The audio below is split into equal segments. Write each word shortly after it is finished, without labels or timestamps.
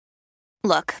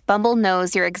Look, Bumble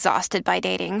knows you're exhausted by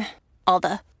dating. All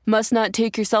the must not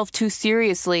take yourself too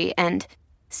seriously and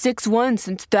 6'1"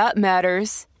 since that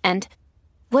matters. And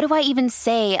what do I even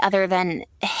say other than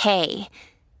hey?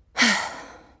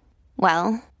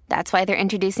 Well, that's why they're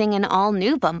introducing an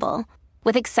all-new Bumble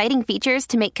with exciting features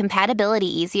to make compatibility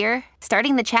easier,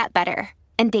 starting the chat better,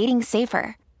 and dating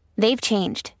safer. They've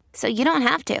changed, so you don't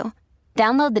have to.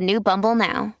 Download the new Bumble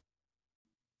now.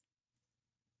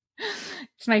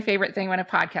 It's my favorite thing when a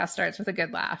podcast starts with a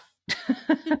good laugh.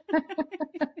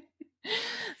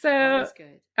 So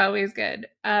always good.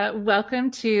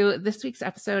 Welcome to this week's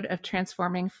episode of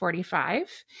Transforming 45.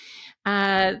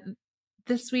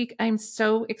 This week, I'm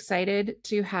so excited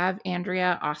to have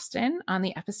Andrea Austin on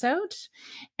the episode.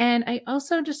 And I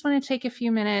also just want to take a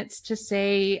few minutes to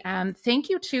say thank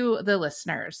you to the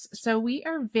listeners. So we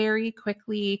are very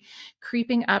quickly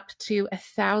creeping up to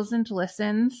 1,000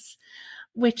 listens,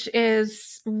 which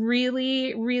is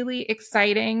really, really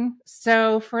exciting.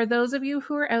 So for those of you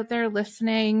who are out there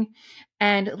listening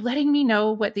and letting me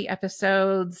know what the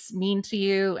episodes mean to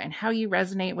you and how you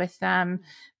resonate with them,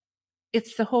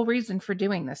 it's the whole reason for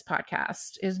doing this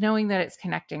podcast, is knowing that it's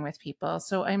connecting with people.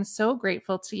 So I'm so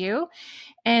grateful to you.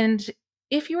 And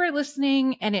if you are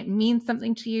listening and it means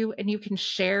something to you and you can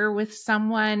share with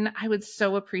someone, I would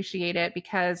so appreciate it,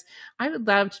 because I would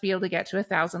love to be able to get to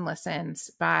 1,000 listens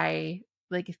by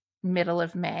like middle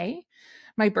of May.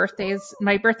 My birthday's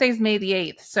May the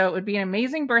 8th. So it would be an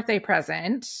amazing birthday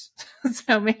present.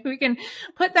 So maybe we can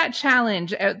put that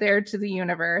challenge out there to the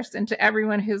universe and to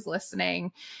everyone who's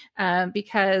listening,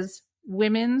 because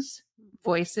women's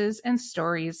voices and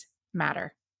stories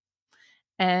matter.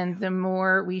 And the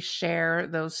more we share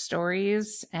those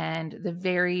stories and the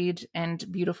varied and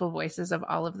beautiful voices of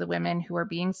all of the women who are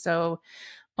being so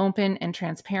open and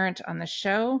transparent on the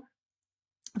show,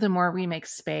 the more we make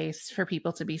space for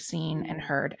people to be seen and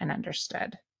heard and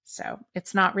understood. So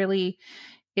it's not really,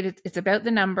 it's about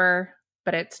the number,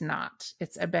 but it's not.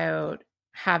 It's about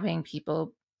having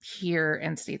people hear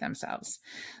and see themselves.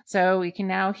 So you can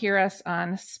now hear us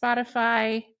on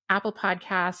Spotify, Apple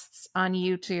Podcasts, on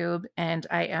YouTube, and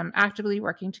I am actively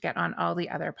working to get on all the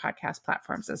other podcast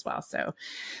platforms as well. So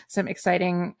some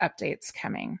exciting updates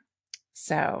coming.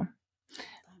 So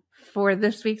for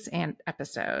this week's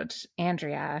episode,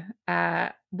 Andrea,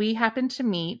 we happened to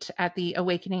meet at the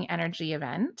Awakening Energy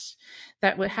event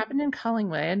that happened in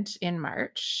Collingwood in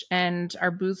March, and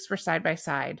our booths were side by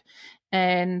side.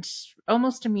 And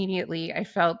almost immediately, I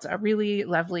felt a really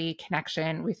lovely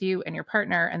connection with you and your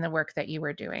partner and the work that you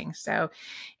were doing. So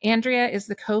Andrea is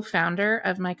the co-founder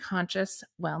of My Conscious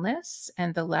Wellness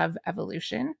and the Love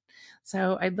Evolution.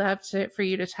 So I'd love for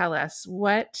you to tell us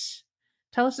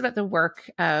about the work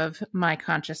of My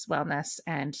Conscious Wellness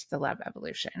and the Love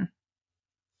Evolution.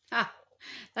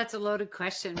 That's a loaded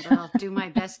question, but I'll do my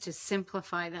best to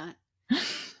simplify that.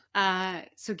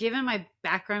 So given my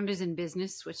background is in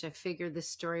business, which I figure this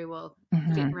story will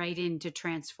fit right into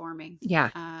transforming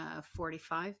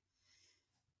 45.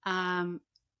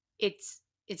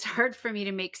 It's hard for me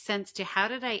to make sense to how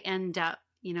did I end up,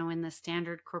 in the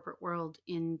standard corporate world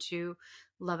into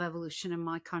Love Evolution and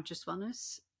My Conscious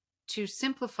Wellness. To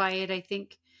simplify it, I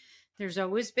think there's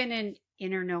always been an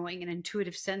inner knowing, an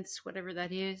intuitive sense, whatever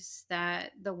that is,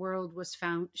 that the world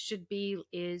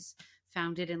is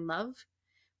founded in love.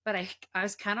 But I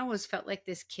was kind of always felt like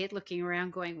this kid looking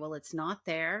around going, well, it's not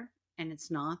there, and it's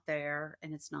not there,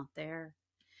 and it's not there.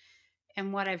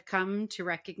 And what I've come to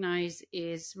recognize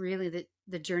is really that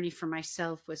the journey for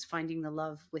myself was finding the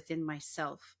love within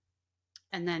myself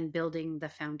and then building the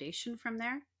foundation from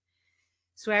there.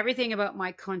 So everything about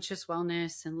My Conscious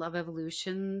Wellness and Love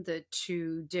Evolution, the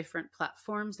two different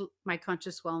platforms, My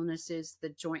Conscious Wellness is the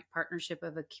joint partnership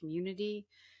of a community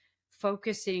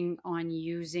focusing on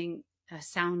using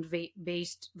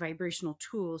sound-based vibrational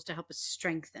tools to help us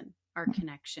strengthen our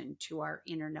connection to our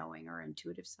inner knowing, our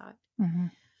intuitive side. Mm-hmm.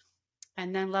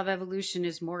 And then Love Evolution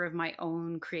is more of my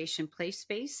own creation play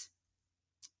space,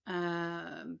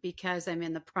 because I'm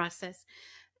in the process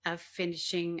of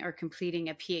finishing or completing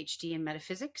a PhD in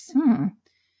metaphysics.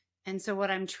 And so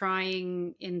what I'm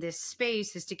trying in this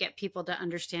space is to get people to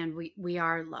understand we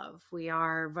are love, we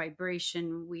are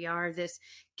vibration, we are this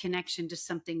connection to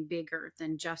something bigger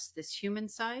than just this human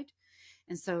side.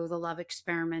 And so the Love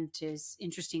Experiment is,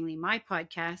 interestingly, my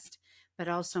podcast, but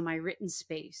also my written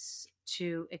space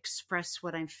to express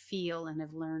what I feel and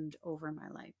have learned over my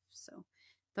life. So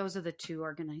those are the two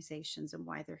organizations and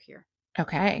why they're here.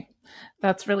 Okay.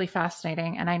 That's really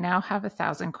fascinating. And I now have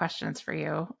 1,000 questions for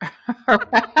you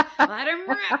Let him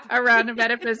rip. around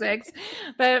metaphysics.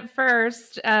 But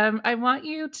first, I want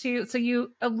you to, so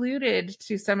you alluded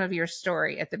to some of your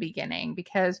story at the beginning,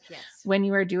 because Yes. when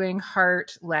you are doing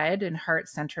heart-led and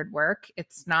heart-centered work,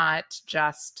 it's not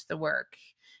just the work.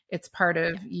 It's part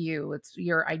of you, it's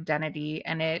your identity,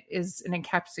 and it is an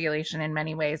encapsulation in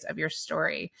many ways of your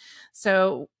story.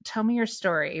 So tell me your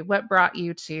story. What brought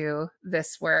you to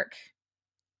this work?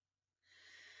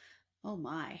 Oh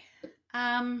my.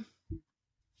 Let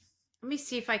me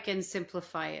see if I can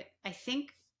simplify it. I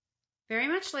think very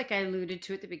much like I alluded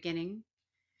to at the beginning,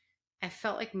 I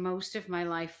felt like most of my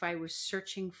life I was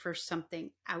searching for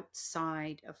something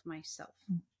outside of myself.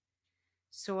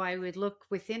 So I would look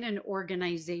within an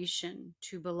organization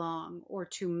to belong or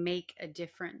to make a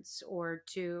difference or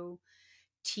to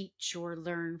teach or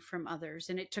learn from others.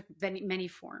 And it took many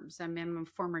forms. I'm a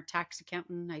former tax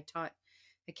accountant. I taught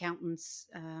accountants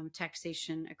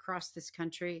taxation across this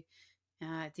country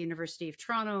at the University of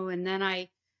Toronto. And then I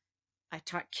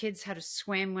taught kids how to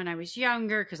swim when I was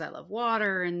younger because I love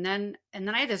water. And then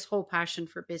I had this whole passion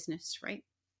for business, right?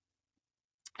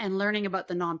 And learning about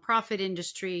the nonprofit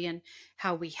industry and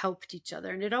how we helped each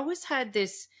other. And it always had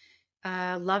this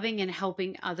loving and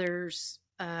helping others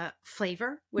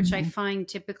flavor, which I find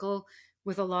typical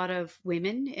with a lot of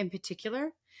women in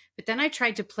particular. But then I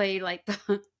tried to play like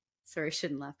the, sorry, I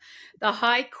shouldn't laugh, the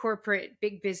high corporate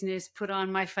big business, put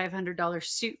on my $500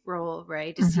 suit role,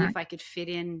 right, to see if I could fit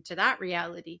into that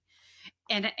reality.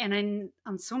 And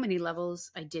on so many levels,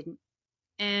 I didn't.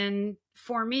 And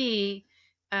for me,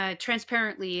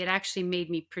 transparently, it actually made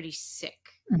me pretty sick.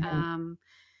 On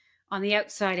the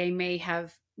outside, I may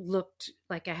have looked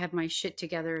like I had my shit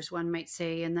together, as one might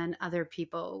say, and then other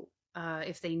people,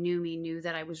 if they knew me, knew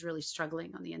that I was really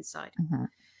struggling on the inside.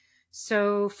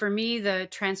 So for me, the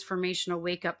transformational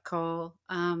wake up call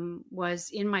was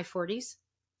in my 40s.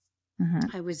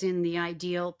 I was in the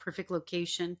ideal, perfect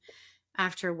location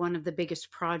after one of the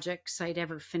biggest projects I'd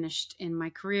ever finished in my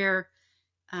career,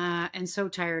 and so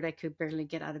tired I could barely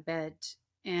get out of bed.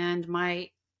 And my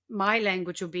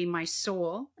language would be my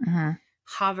soul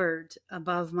hovered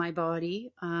above my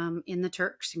body in the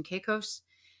Turks and Caicos.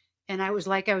 And I was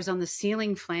like I was on the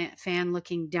ceiling fan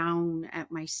looking down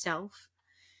at myself.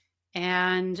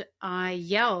 And I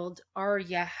yelled, "Are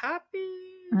you happy?"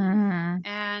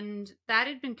 And that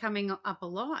had been coming up a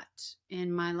lot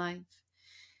in my life.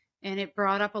 And it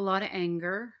brought up a lot of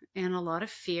anger and a lot of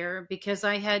fear because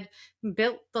I had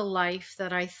built the life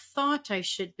that I thought I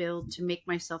should build to make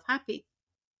myself happy,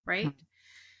 right?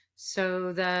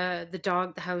 So the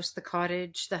dog, the house, the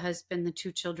cottage, the husband, the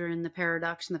two children, the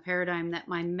paradox and the paradigm that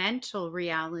my mental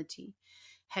reality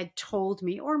had told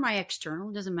me, or my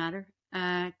external, doesn't matter,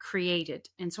 created.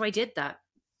 And so I did that.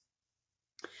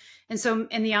 And so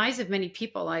in the eyes of many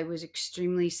people, I was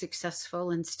extremely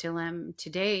successful and still am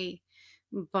today.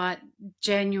 But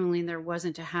genuinely, there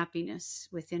wasn't a happiness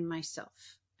within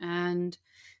myself. And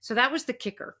so that was the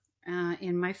kicker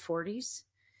in my 40s.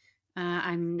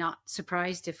 I'm not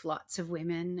surprised if lots of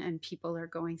women and people are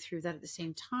going through that at the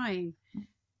same time.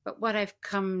 But what I've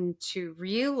come to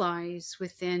realize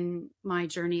within my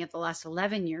journey of the last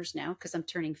 11 years now, because I'm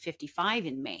turning 55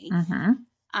 in May,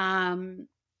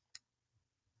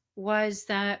 was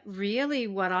that really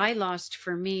what I lost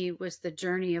for me was the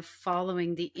journey of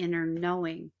following the inner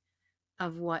knowing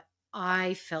of what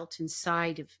I felt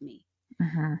inside of me.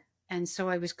 And so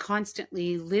I was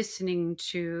constantly listening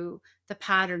to the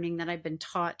patterning that I'd been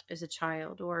taught as a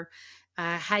child or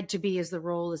had to be as the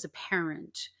role as a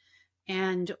parent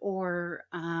and or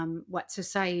what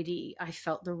society I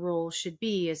felt the role should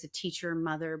be as a teacher,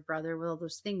 mother, brother, with all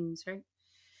those things, right?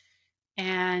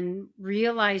 And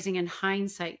realizing in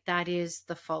hindsight that is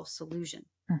the false illusion.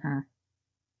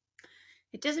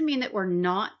 It doesn't mean that we're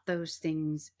not those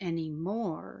things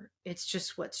anymore. It's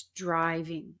just what's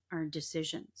driving our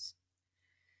decisions.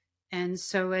 And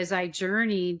so as I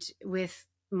journeyed with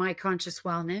my conscious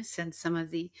wellness and some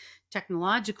of the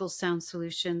technological sound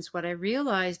solutions, what I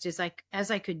realized is as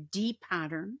I could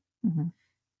de-pattern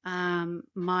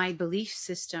my belief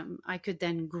system, I could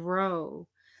then grow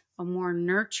a more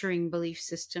nurturing belief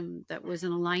system that was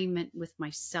in alignment with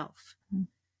myself.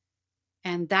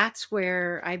 And that's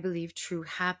where I believe true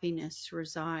happiness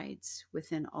resides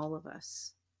within all of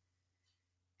us.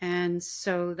 And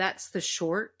so that's the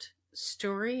short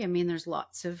story. I mean, there's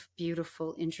lots of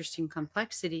beautiful, interesting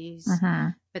complexities,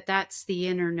 but that's the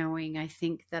inner knowing, I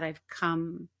think, that I've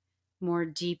come more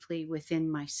deeply within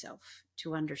myself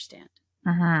to understand.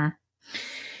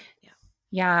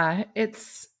 Yeah,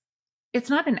 it's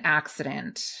not an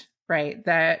accident, right?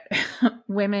 That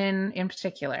women in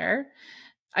particular,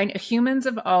 humans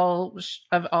of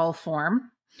all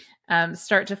form,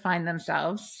 start to find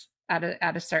themselves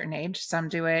at a certain age. Some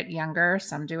do it younger,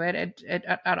 some do it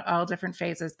at all different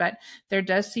phases. But there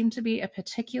does seem to be a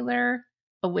particular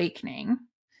awakening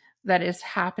that is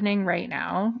happening right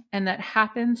now, and that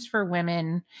happens for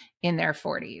women in their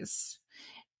 40s.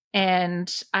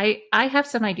 And I have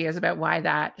some ideas about why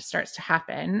that starts to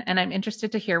happen, and I'm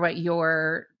interested to hear what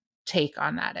your take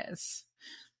on that is.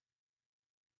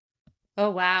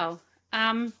 Oh, wow.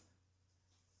 I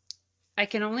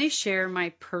can only share my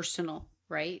personal,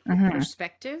 right,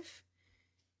 perspective.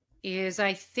 Is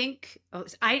I think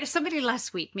somebody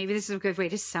last week, maybe this is a good way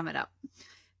to sum it up.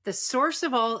 The source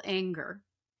of all anger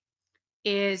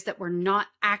is that we're not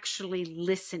actually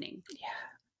listening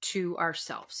to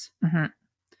ourselves.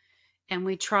 And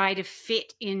we try to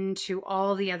fit into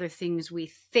all the other things we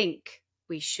think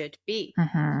we should be.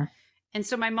 And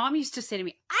so my mom used to say to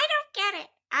me, I don't get it.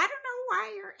 I don't know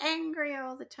why you're angry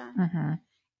all the time.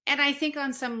 And I think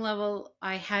on some level,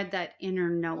 I had that inner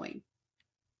knowing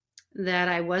that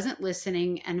I wasn't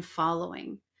listening and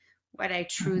following what I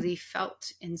truly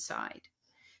felt inside.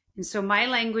 And so my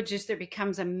language is there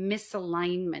becomes a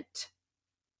misalignment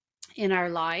in our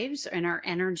lives, in our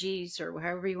energies, or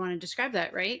however you want to describe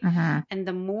that, right? And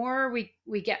the more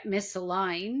we get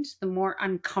misaligned, the more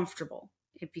uncomfortable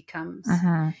it becomes.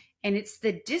 And it's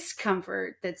the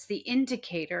discomfort that's the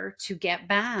indicator to get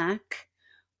back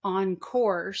on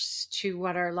course to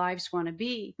what our lives want to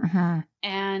be.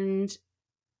 And,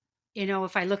 you know,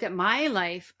 if I look at my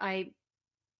life, I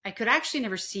could actually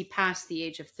never see past the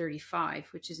age of 35,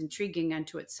 which is intriguing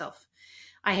unto itself.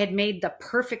 I had made the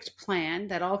perfect plan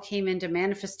that all came into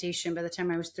manifestation by the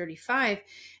time I was 35.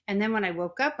 And then when I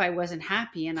woke up, I wasn't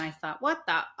happy. And I thought, what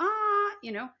the,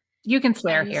 you know. You can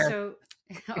swear here. So,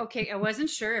 okay, I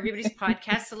wasn't sure. Everybody's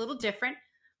podcast's a little different.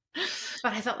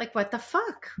 But I felt like, what the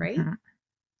fuck, right?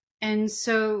 And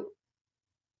so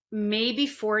maybe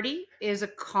 40 is a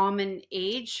common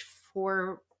age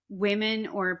for women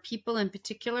or people in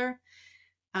particular.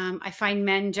 I find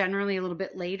men generally a little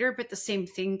bit later, but the same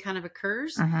thing kind of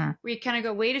occurs where you kind of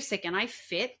go, wait a second, I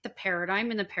fit the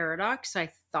paradigm and the paradox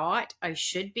I thought I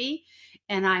should be.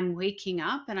 And I'm waking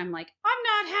up and I'm like,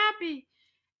 I'm not happy.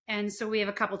 And so we have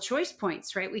a couple choice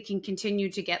points, right? We can continue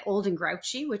to get old and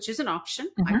grouchy, which is an option.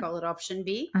 I call it option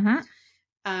B.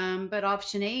 But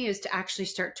option A is to actually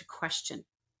start to question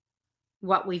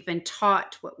what we've been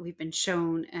taught, what we've been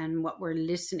shown, and what we're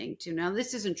listening to. Now,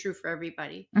 this isn't true for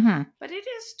everybody, but it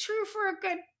is true for a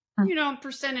good,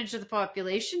 percentage of the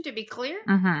population, to be clear.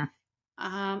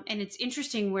 And it's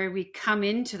interesting where we come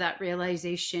into that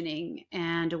realization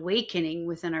and awakening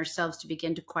within ourselves to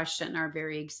begin to question our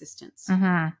very existence.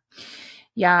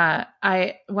 Yeah,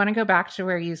 I want to go back to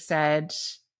where you said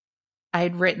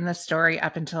I'd written the story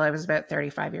up until I was about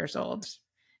 35 years old.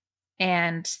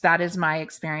 And that is my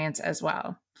experience as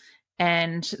well.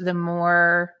 And the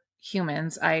more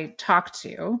humans I talk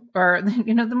to, or,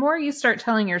 the more you start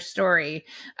telling your story,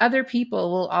 other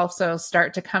people will also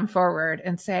start to come forward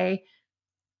and say,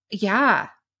 yeah,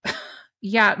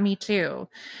 yeah, me too.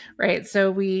 Right. So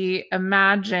we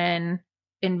envision,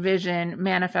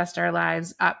 manifest our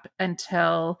lives up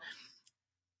until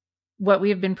what we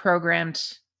have been programmed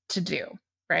to do,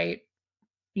 right?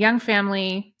 Young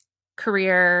family,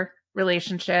 career,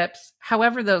 relationships,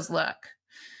 however those look.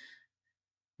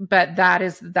 But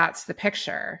that's the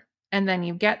picture. And then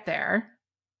you get there.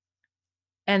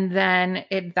 And then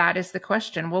that is the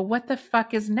question. Well, what the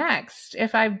fuck is next?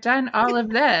 If I've done all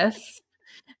of this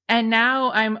and now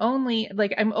I'm only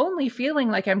feeling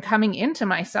like I'm coming into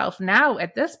myself now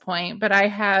at this point, but I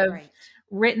have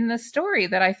written the story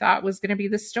that I thought was going to be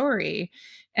the story.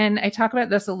 And I talk about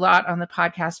this a lot on the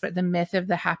podcast, but the myth of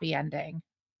the happy ending.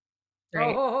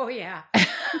 Right? Oh, yeah.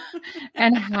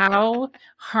 And how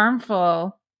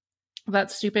harmful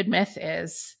that stupid myth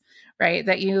is, right?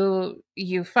 That you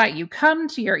fight, you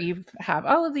have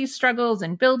all of these struggles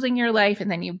and building your life, and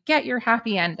then you get your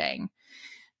happy ending.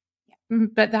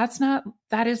 But that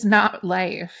is not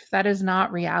life. That is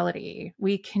not reality.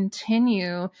 We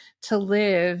continue to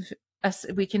live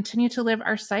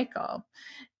our cycle.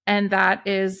 And that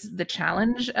is the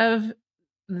challenge of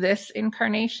this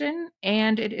incarnation,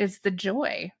 and it is the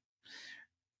joy.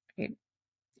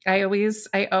 I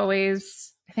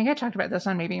think I talked about this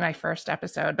on maybe my first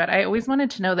episode, but I always wanted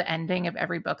to know the ending of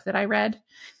every book that I read.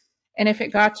 And if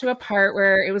it got to a part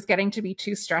where it was getting to be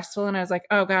too stressful and I was like,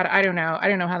 oh God, I don't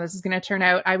know how this is going to turn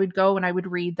out, I would go and I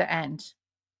would read the end.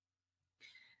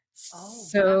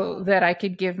 so wow. that I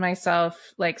could give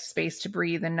myself like space to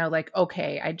breathe and know like,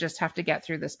 okay, I just have to get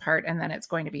through this part and then it's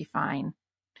going to be fine.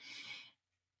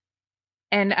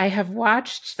 And I have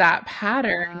watched that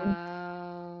pattern.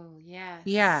 Oh, Yeah,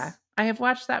 yes. I have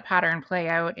watched that pattern play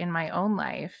out in my own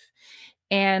life.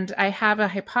 And I have a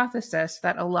hypothesis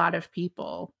that a lot of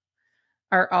people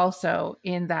are also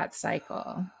in that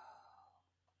cycle.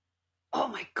 Oh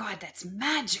my God, that's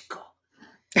magical.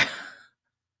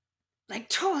 Like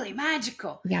totally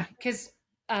magical. Yeah. Because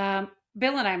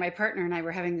Bill and I, my partner and I,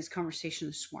 were having this conversation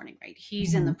this morning, right?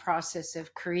 He's in the Mhm. process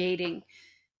of creating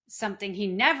something he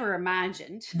never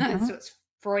imagined. Mhm. So it's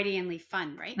Freudianly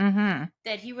fun, right? Mhm.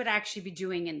 That he would actually be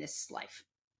doing in this life.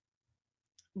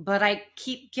 But I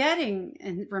keep getting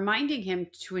and reminding him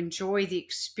to enjoy the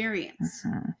experience.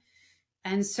 Mhm.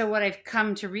 And so what I've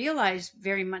come to realize,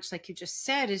 very much like you just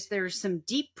said, is there's some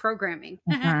deep programming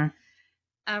Mhm.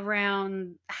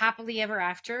 around happily ever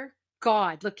after.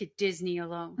 God, look at Disney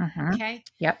alone. Mhm. Okay.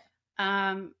 Yep.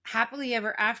 Happily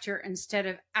ever after instead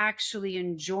of actually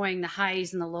enjoying the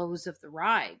highs and the lows of the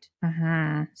ride.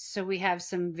 Mhm. So we have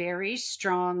some very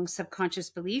strong subconscious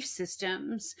belief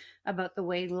systems about the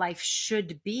way life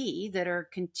should be that are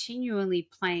continually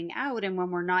playing out. And when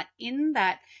we're not in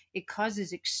that, it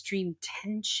causes extreme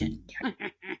tension,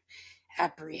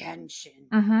 apprehension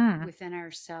Mhm. within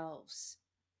ourselves.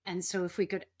 And so if we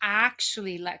could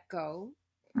actually let go,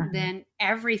 Mhm. then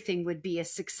everything would be a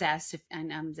success.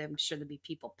 And I'm sure there'll be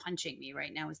people punching me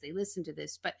right now as they listen to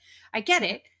this, but I get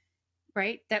it,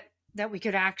 right? That we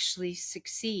could actually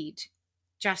succeed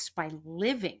just by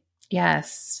living.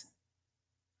 Yes.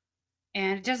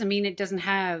 And it doesn't mean it doesn't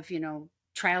have,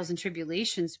 trials and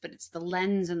tribulations, but it's the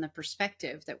lens and the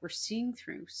perspective that we're seeing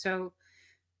through. So,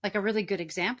 like a really good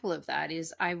example of that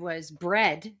is I was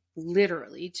bred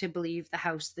literally to believe the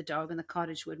house, the dog, and the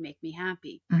cottage would make me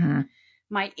happy. Mhm.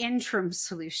 My interim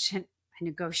solution, I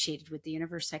negotiated with the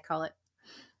universe, I call it,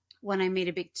 when I made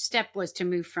a big step was to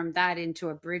move from that into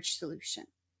a bridge solution.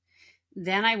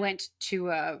 Then I went to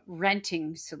a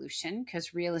renting solution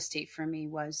because real estate for me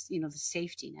was, the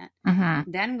safety net. Mhm.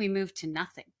 Then we moved to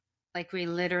nothing. Like we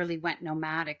literally went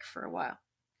nomadic for a while.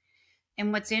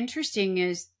 And what's interesting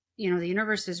is, the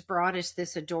universe has brought us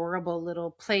this adorable little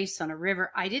place on a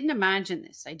river. I didn't imagine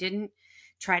this. I didn't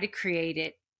try to create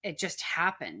it. It just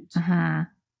happened. Mhm.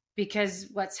 Because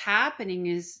what's happening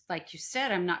is, like you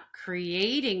said, I'm not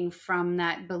creating from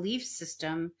that belief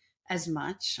system as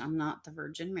much. I'm not the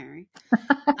Virgin Mary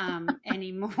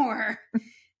anymore.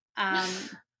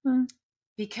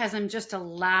 Because I'm just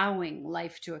allowing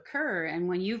life to occur. And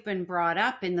when you've been brought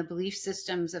up in the belief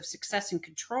systems of success and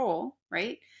control,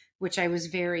 right, which I was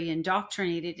very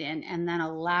indoctrinated in, and then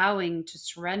allowing to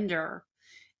surrender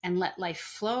and let life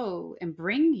flow and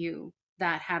bring you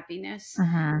that happiness,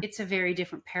 Mhm. it's a very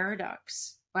different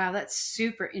paradox. Wow, that's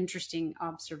super interesting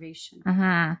observation.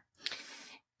 Mhm.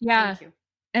 Yeah. Thank you.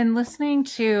 And listening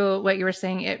to what you were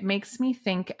saying, it makes me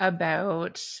think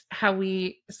about how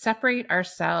we separate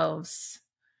ourselves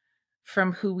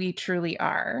from who we truly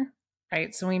are,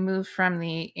 right? So we move from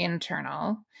the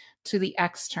internal to the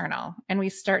external, and we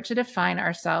start to define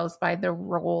ourselves by the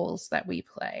roles that we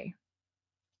play.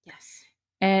 Yes.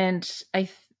 And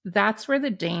that's where the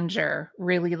danger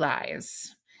really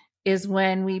lies, is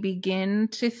when we begin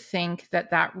to think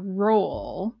that that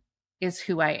role is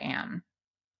who I am.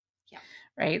 Yeah.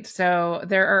 Right. So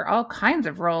there are all kinds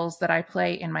of roles that I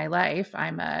play in my life.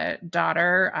 I'm a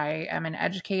daughter, I am an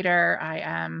educator, I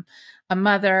am a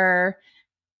mother.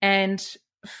 And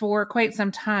for quite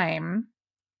some time,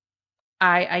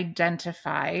 I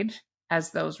identified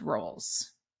as those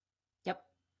roles. Yep.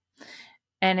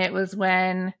 And it was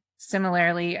when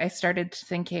similarly I started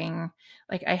thinking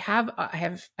like I have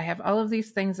all of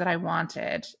these things that I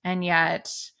wanted, and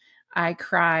yet I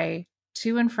cry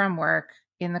to and from work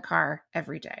in the car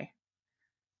every day.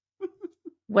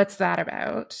 What's that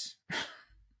about?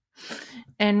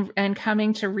 And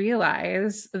coming to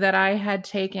realize that I had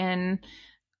taken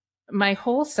my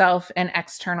whole self and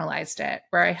externalized it,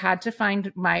 where I had to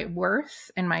find my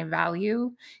worth and my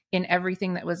value in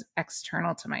everything that was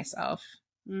external to myself.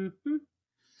 Mm-hmm.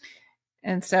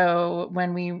 And so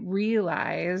when we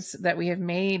realize that we have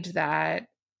made that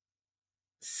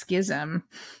schism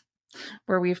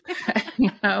where we've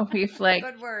we've like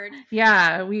Good word.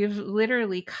 yeah, we've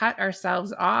literally cut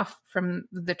ourselves off from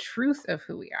the truth of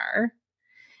who we are.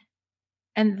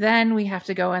 And then we have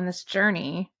to go on this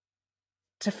journey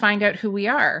to find out who we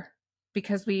are,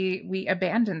 because we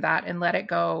abandoned that and let it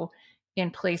go in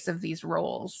place of these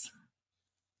roles.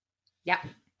 Yeah.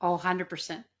 Oh,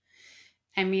 100%.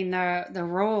 I mean, the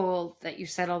role that you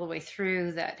said all the way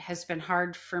through that has been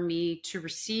hard for me to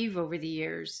receive over the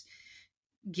years,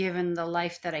 given the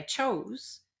life that I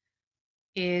chose,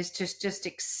 is to just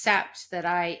accept that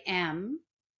I am,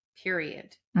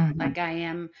 period. Like I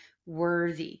am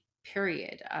worthy,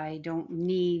 period. I don't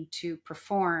need to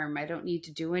perform. I don't need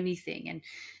to do anything. And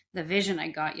the vision I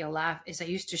got, you'll laugh, is I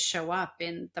used to show up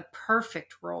in the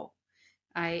perfect role.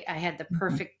 I had the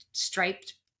perfect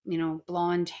striped,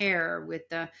 blonde hair with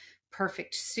the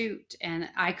perfect suit, and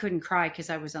I couldn't cry because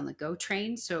I was on the GO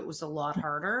train, so it was a lot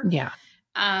harder. Yeah.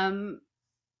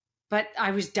 But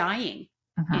I was dying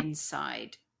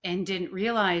inside and didn't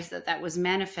realize that that was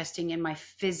manifesting in my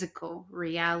physical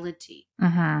reality.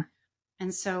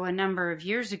 And so a number of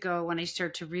years ago, when I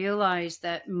started to realize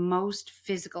that most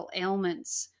physical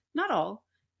ailments, not all,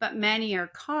 but many, are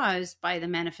caused by the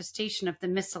manifestation of the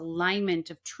misalignment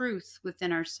of truth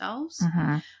within ourselves,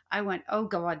 I went, oh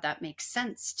God, that makes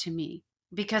sense to me,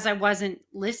 because I wasn't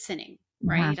listening,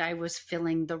 right? I was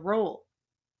filling the role.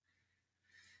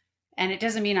 And it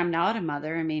doesn't mean I'm not a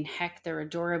mother. I mean, heck, they're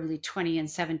adorably 20 and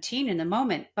 17 in the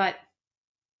moment, but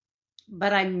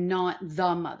I'm not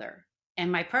the mother.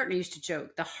 And my partner used to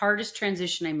joke, the hardest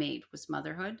transition I made was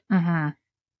motherhood.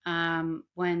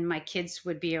 When my kids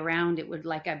would be around, it would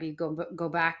like I'd be go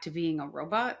back to being a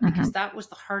robot, because that was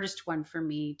the hardest one for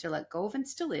me to let go of, and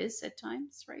still is at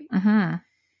times, right?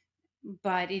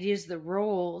 But it is the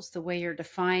roles, the way you're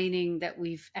defining that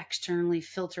we've externally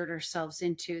filtered ourselves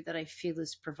into, that I feel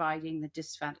is providing the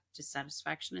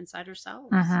dissatisfaction inside ourselves.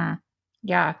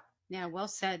 Yeah. Yeah, well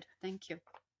said. Thank you.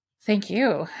 Thank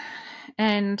you.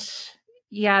 And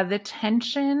yeah, the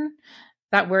tension,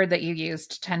 that word that you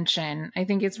used, tension, I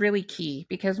think is really key,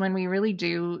 because when we really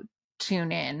do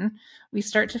tune in, we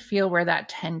start to feel where that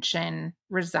tension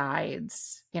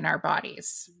resides in our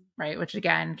bodies, right? Which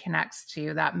again connects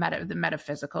to that the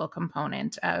metaphysical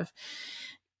component of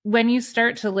when you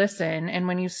start to listen and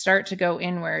when you start to go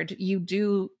inward, you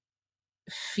do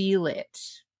feel it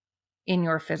in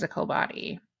your physical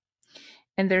body.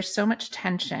 And there's so much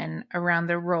tension around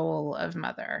the role of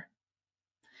mother.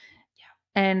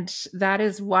 And that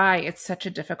is why it's such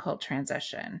a difficult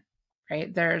transition,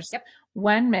 right? There's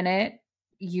 1 minute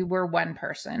you were one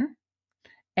person,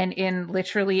 and in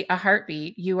literally a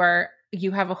heartbeat, you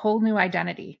have a whole new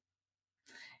identity.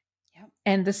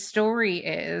 And the story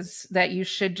is that you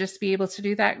should just be able to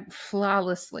do that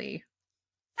flawlessly.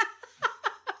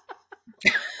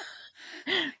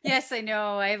 Yes, I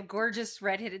know. I have a gorgeous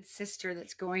redheaded sister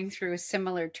that's going through a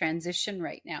similar transition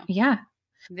right now. Yeah.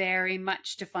 Very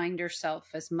much defined herself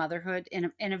as motherhood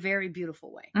in a very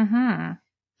beautiful way.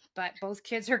 But both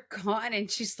kids are gone, and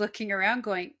she's looking around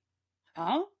going,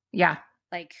 oh? Yeah.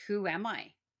 Like, who am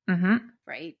I?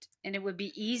 Right? And it would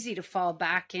be easy to fall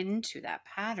back into that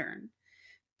pattern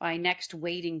by next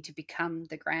waiting to become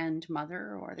the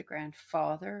grandmother or the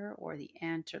grandfather or the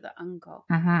aunt or the uncle,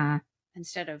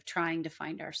 instead of trying to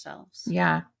find ourselves.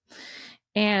 Yeah.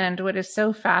 And what is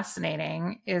so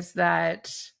fascinating is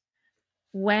that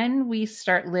when we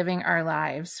start living our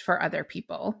lives for other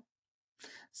people,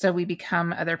 so we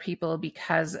become other people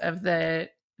because of the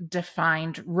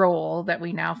defined role that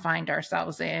we now find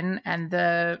ourselves in and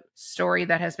the story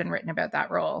that has been written about that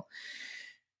role,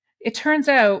 it turns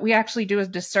out we actually do a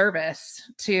disservice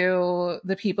to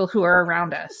the people who are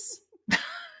around us.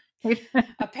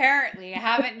 Apparently, I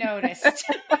haven't noticed.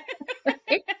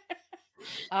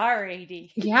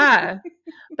 Alrighty. Yeah.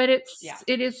 But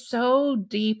it is so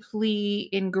deeply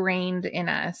ingrained in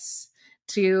us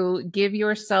to give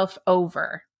yourself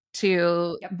over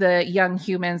to the young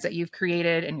humans that you've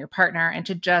created and your partner, and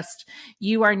to just,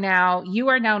 you are now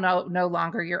no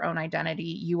longer your own identity.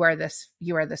 You are this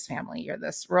family, you're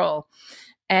this role.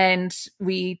 And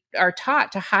we are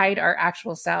taught to hide our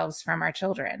actual selves from our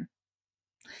children.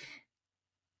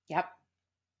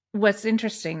 What's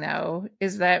interesting, though,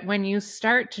 is that when you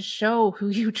start to show who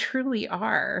you truly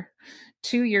are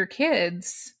to your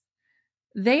kids,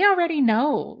 they already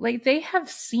know. Like, they have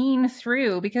seen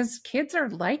through, because kids are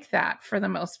like that for the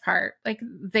most part. Like,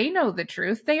 they know the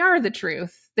truth. They are the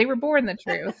truth. They were born the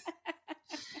truth.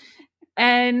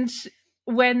 And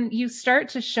when you start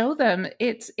to show them,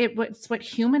 it's what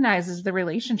humanizes the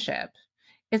relationship.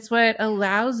 It's what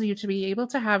allows you to be able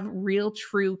to have real,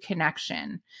 true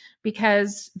connection,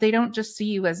 because they don't just see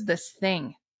you as this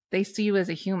thing. They see you as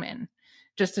a human,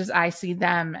 just as I see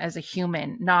them as a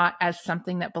human, not as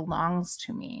something that belongs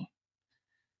to me.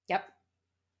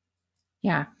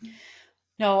 Yeah.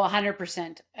 No,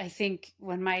 100%. I think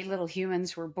when my little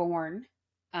humans were born,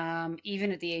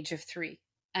 even at the age of 3,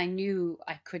 I knew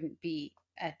I couldn't be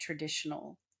a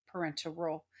traditional parental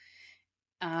role.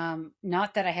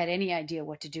 Not that I had any idea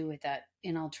what to do with that,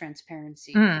 in all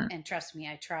transparency. And trust me,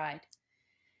 I tried.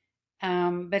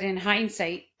 But in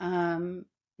hindsight,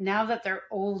 now that they're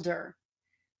older,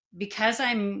 because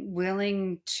I'm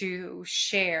willing to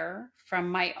share from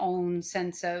my own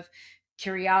sense of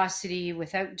curiosity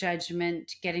without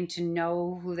judgment, getting to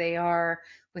know who they are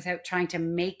without trying to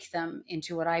make them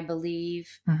into what I believe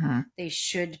they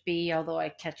should be, although I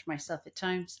catch myself at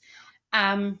times.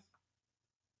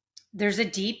 There's a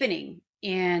deepening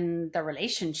in the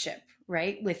relationship,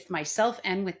 right, with myself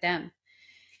and with them.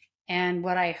 And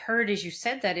what I heard as you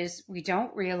said that is, we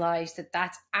don't realize that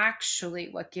that's actually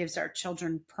what gives our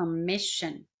children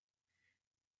permission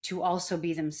to also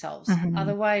be themselves.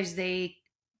 Otherwise, I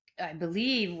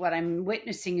believe what I'm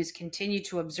witnessing is continue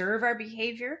to observe our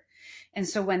behavior. And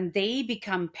so when they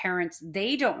become parents,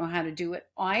 they don't know how to do it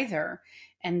either.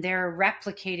 And they're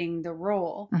replicating the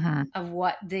role of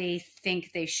what they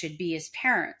think they should be as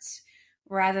parents,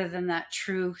 rather than that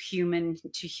true human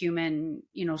to human,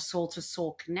 soul to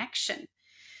soul connection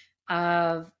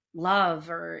of love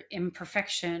or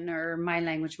imperfection, or my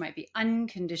language might be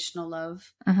unconditional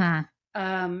love,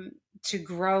 to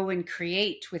grow and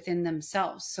create within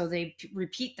themselves. So they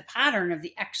repeat the pattern of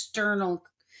the external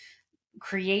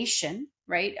creation,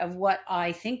 right, of what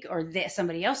I think, or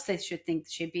somebody else they should think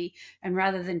should be, and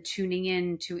rather than tuning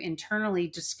in to internally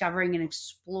discovering and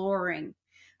exploring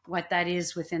what that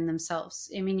is within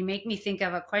themselves. I mean, you make me think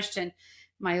of a question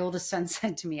my oldest son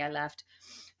said to me. I laughed.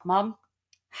 Mom,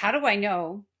 how do I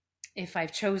know if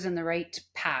I've chosen the right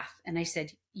path? And I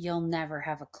said, you'll never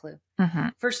have a clue.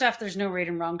 First off, there's no right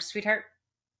and wrong, sweetheart.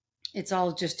 It's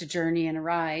all just a journey and a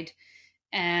ride.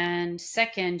 And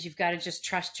second, you've got to just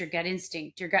trust your gut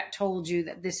instinct. Your gut told you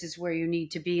that this is where you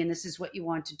need to be and this is what you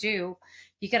want to do.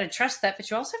 You got to trust that, but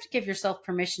you also have to give yourself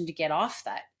permission to get off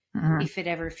that if it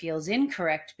ever feels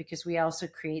incorrect, because we also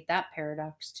create that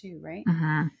paradox too, right?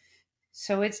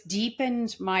 So it's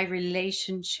deepened my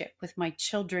relationship with my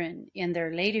children in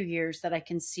their later years that I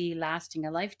can see lasting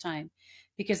a lifetime,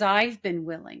 because I've been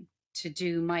willing to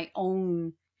do my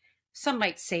own, some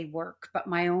might say work, but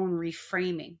my own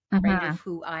reframing, right, of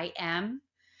who I am,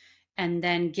 and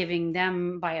then giving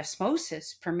them by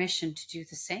osmosis permission to do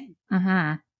the same.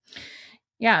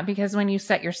 Yeah, because when you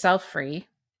set yourself free,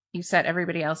 you set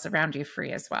everybody else around you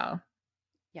free as well.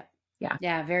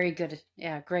 Yeah, very good.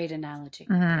 Yeah, great analogy.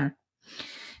 Yeah.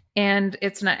 And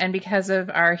it's not, and because of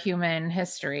our human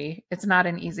history, it's not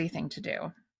an easy thing to do.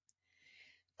 Well,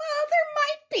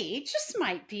 just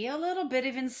might be a little bit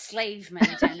of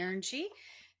enslavement energy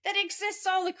that exists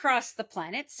all across the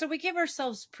planet. So we give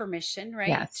ourselves permission,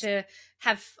 right? To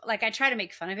have, like, I try to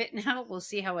make fun of it now. We'll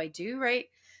see how I do, right?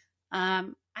 I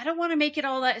don't want to make it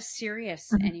all that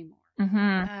serious anymore.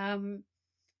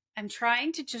 I'm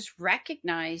trying to just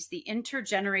recognize the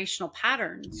intergenerational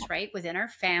patterns, right, within our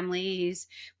families,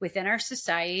 within our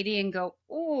society, and go,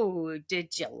 oh,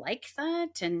 did you like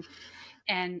that?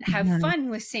 And have fun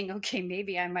with saying, okay,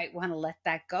 maybe I might want to let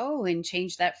that go and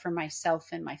change that for myself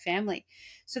and my family.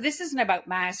 So this isn't about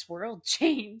mass world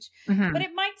change, but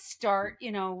it might start,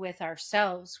 with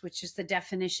ourselves, which is the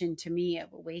definition to me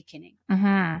of awakening.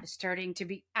 Starting to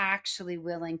be actually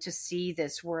willing to see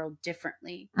this world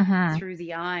differently through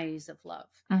the eyes of love.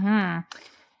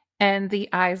 And the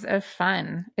eyes of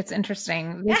fun. It's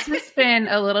interesting. This has been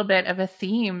a little bit of a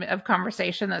theme of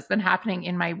conversation that's been happening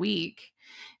in my week.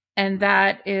 And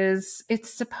that is,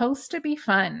 it's supposed to be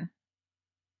fun,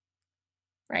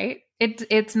 right?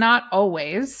 It's not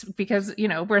always, because,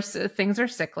 things are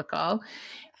cyclical,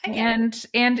 and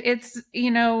it's,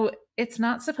 it's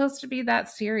not supposed to be that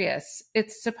serious.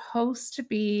 It's supposed to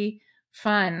be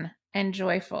fun and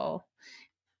joyful.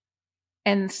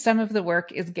 And some of the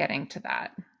work is getting to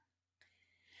that.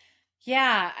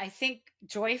 Yeah, I think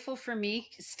joyful for me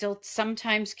still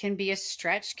sometimes can be a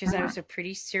stretch, because I was a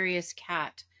pretty serious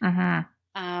cat.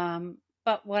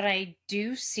 But what I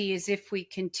do see is, if we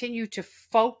continue to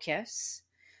focus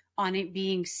on it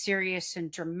being serious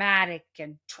and dramatic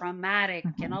and traumatic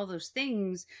and all those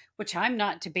things, which I'm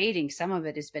not debating, some of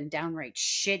it has been downright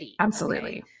shitty.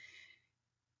 Absolutely.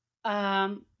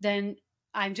 Okay? Then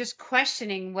I'm just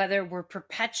questioning whether we're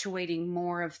perpetuating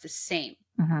more of the same.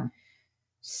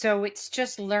 So it's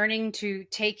just learning to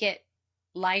take it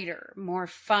lighter, more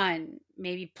fun,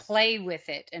 maybe play with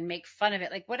it and make fun of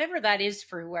it, like whatever that is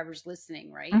for whoever's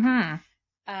listening, right?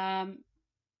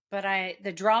 But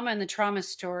the drama and the trauma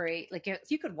story, like,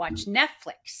 you could watch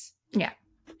Netflix,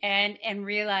 and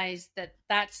realize that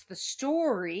that's the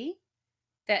story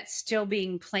that's still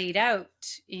being played out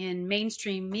in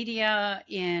mainstream media,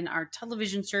 in our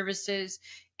television services,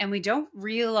 and we don't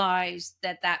realize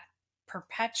that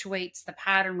perpetuates the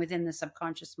pattern within the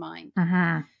subconscious mind.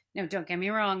 Mm-hmm. Now, don't get me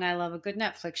wrong, I love a good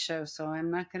Netflix show, so I'm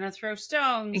not going to throw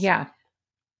stones. Yeah.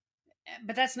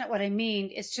 But that's not what I mean.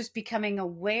 It's just becoming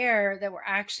aware that we're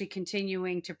actually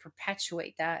continuing to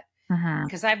perpetuate that. Mm-hmm.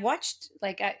 Because I've watched,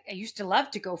 like, I used to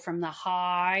love to go from the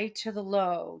high to the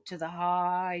low, to the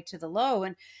high to the low.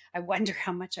 And I wonder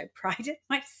how much I prided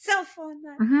myself on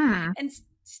that. Mm-hmm. And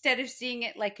instead of seeing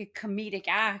it like a comedic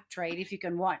act, right? If you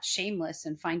can watch Shameless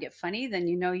and find it funny, then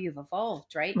you know you've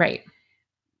evolved, right? Right.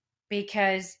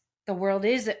 Because the world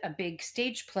is a big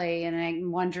stage play, and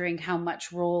I'm wondering how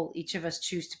much role each of us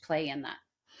choose to play in that.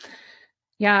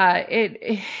 Yeah,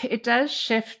 it does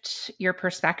shift your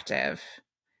perspective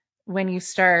when you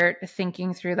start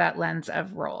thinking through that lens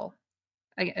of role.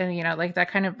 And like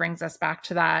that kind of brings us back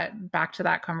to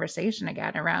that conversation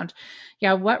again around,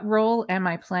 yeah, what role am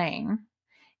I playing?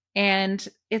 And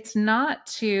it's not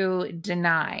to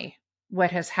deny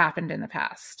what has happened in the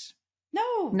past.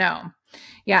 No.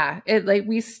 Yeah, it like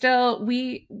we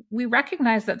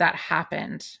recognize that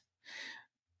happened.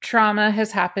 Trauma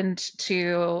has happened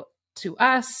to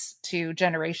us, to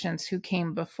generations who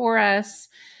came before us.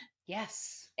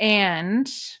 Yes. And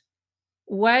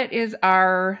what is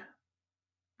our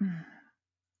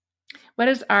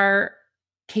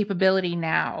capability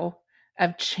now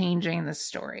of changing the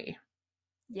story?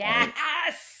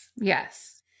 Yes.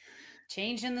 Yes.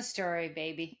 Changing the story,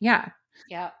 baby. Yeah.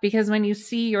 Yeah. Because when you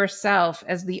see yourself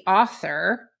as the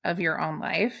author of your own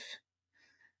life,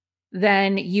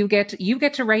 then you get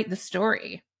to write the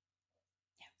story.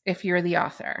 Yeah. If you're the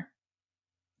author.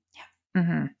 Yeah.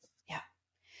 Mm-hmm. Yeah.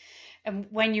 And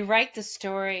when you write the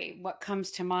story, what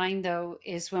comes to mind, though,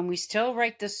 is when we still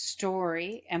write the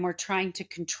story and we're trying to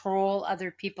control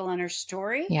other people in our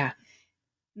story. Yeah.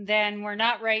 Then we're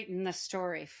not writing the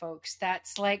story, folks.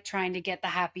 That's like trying to get the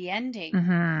happy ending.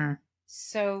 Mm-hmm.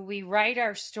 So we write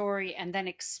our story and then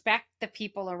expect the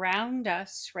people around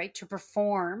us, right, to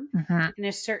perform in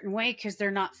a certain way because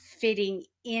they're not fitting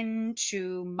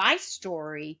into my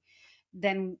story.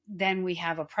 Then we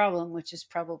have a problem, which is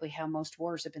probably how most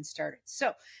wars have been started.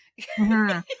 So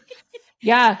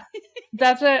yeah,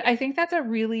 I think that's a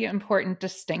really important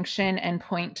distinction and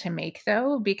point to make,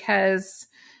 though, because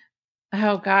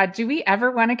oh God, do we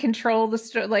ever want to control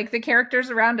the characters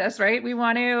around us, right? We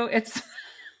want to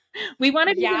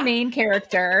be the main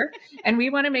character and we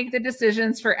want to make the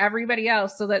decisions for everybody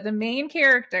else so that the main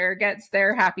character gets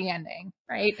their happy ending,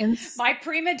 right? And my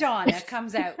prima donna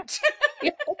comes out.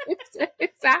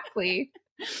 Exactly.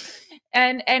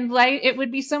 And like it would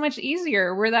be so much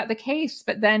easier were that the case,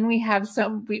 but then we have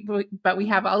we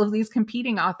have all of these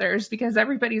competing authors because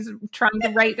everybody's trying to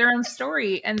write their own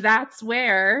story, and that's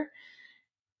where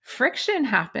friction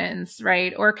happens,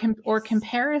 right? Or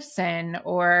comparison,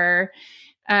 or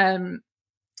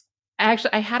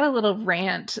actually I had a little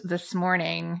rant this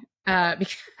morning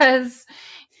because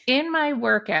in my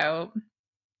workout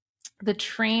the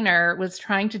trainer was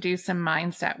trying to do some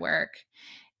mindset work,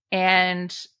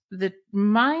 and the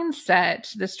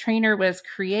mindset this trainer was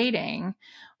creating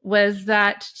was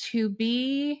that to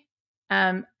be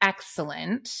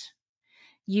excellent,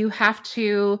 you have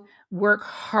to work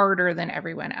harder than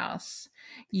everyone else.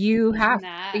 You have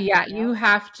you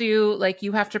have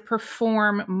to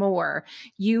perform more.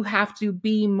 You have to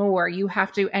be more. You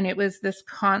have to, and it was this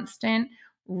constant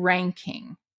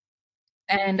ranking.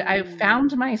 And I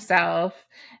found myself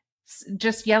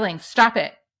just yelling, stop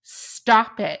it,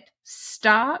 stop it,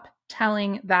 stop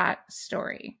telling that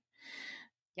story.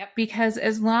 Yep. Because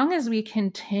as long as we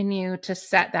continue to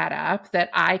set that up, that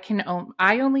I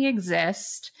only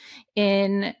exist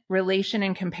in relation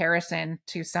and comparison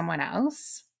to someone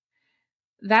else,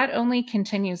 that only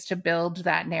continues to build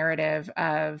that narrative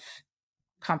of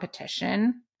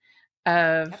competition,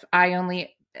 of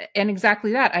and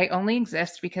exactly that. I only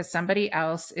exist because somebody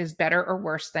else is better or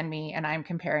worse than me, and I'm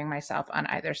comparing myself on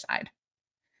either side.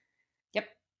 Yep.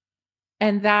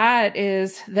 And that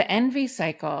is the envy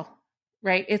cycle,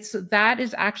 right? That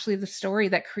is actually the story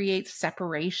that creates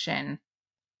separation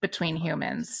between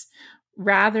humans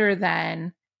rather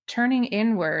than turning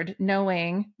inward,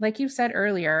 knowing, like you said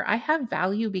earlier, I have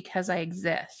value because I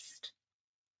exist.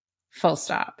 Full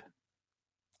stop.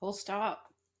 Full stop.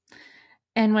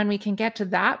 And when we can get to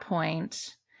that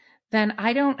point, then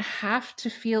I don't have to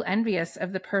feel envious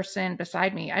of the person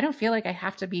beside me. I don't feel like I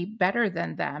have to be better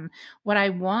than them. What I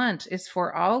want is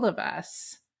for all of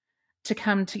us to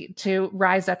come to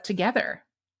rise up together.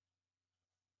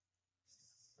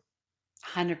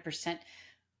 100%.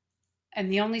 And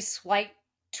the only slight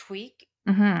tweak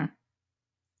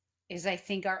is, I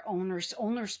think, our own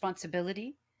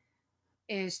responsibility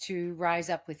is to rise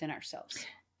up within ourselves.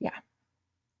 Yeah.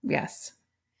 Yes.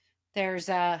 There's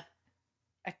a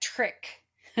trick.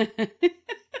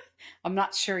 I'm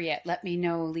not sure yet. Let me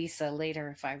know, Lisa, later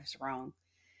if I was wrong.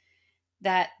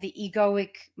 That the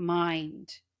egoic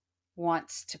mind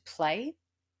wants to play,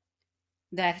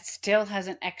 that it still has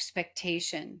an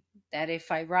expectation that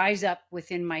if I rise up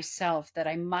within myself, that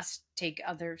I must take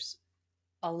others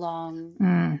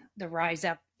along the rise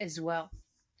up as well.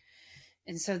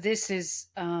 And so this is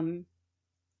a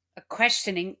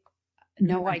questioning,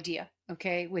 no idea,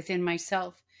 okay, within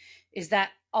myself, is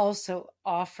that also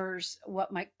offers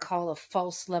what might call a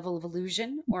false level of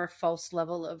illusion or a false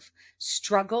level of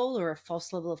struggle or a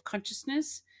false level of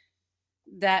consciousness,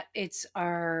 that it's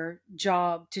our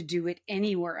job to do it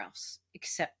anywhere else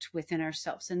except within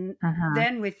ourselves. And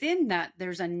then within that,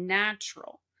 there's a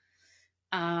natural,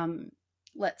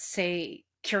 let's say,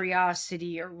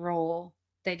 curiosity or role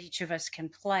that each of us can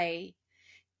play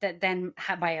that then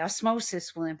by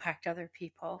osmosis will impact other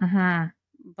people.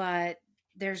 But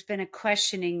there's been a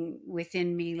questioning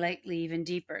within me lately, even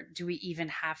deeper. Do we even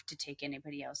have to take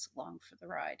anybody else along for the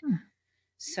ride?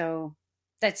 So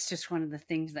that's just one of the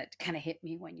things that kind of hit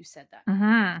me when you said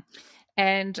that.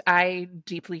 And I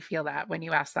deeply feel that when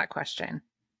you ask that question.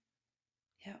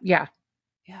 Yeah.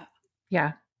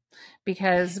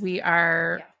 Because we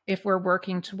are, if we're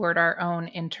working toward our own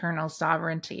internal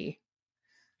sovereignty,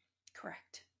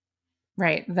 correct,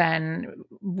 right, then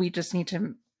we just need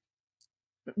to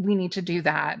do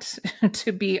that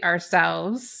to be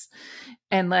ourselves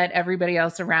and let everybody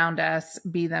else around us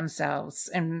be themselves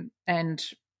and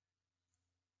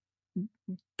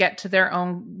get to their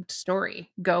own story,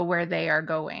 go where they are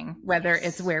going, whether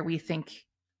it's where we think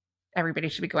everybody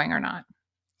should be going or not.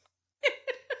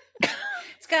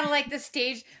 It's kind of like the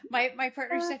stage. My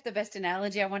partner said the best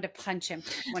analogy. I wanted to punch him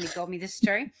when he told me this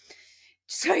story,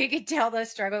 so you could tell the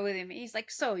struggle with him. He's like,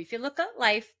 so if you look at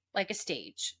life like a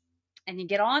stage, and you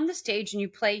get on the stage and you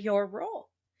play your role,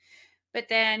 but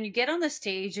then you get on the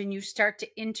stage and you start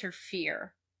to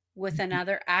interfere with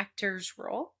another actor's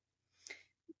role.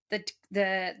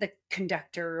 The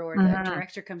conductor or the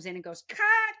director comes in and goes, cut.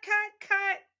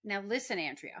 Now listen,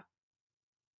 Andrea,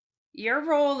 your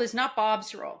role is not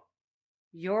Bob's role.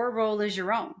 Your role is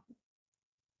your own.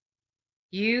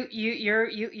 You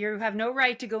have no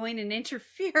right to go in and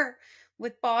interfere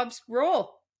with Bob's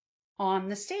role on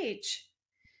the stage.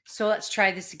 So let's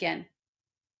try this again.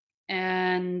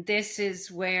 And this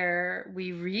is where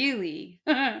we really,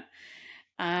 I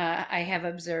have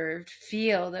observed,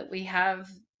 feel that we have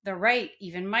the right,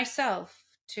 even myself,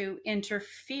 to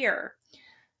interfere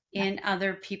in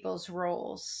other people's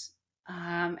roles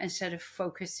instead of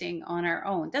focusing on our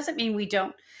own. Doesn't mean we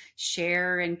don't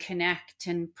share and connect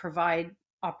and provide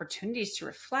opportunities to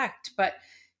reflect, but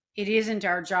it isn't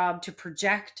our job to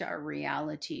project our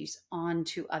realities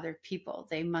onto other people.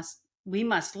 We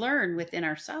must learn within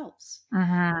ourselves.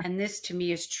 And this to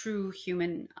me is true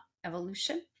human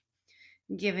evolution,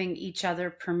 giving each other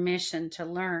permission to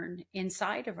learn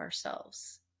inside of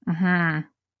ourselves.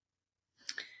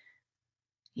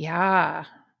 Yeah.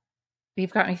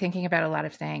 You've got me thinking about a lot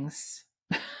of things.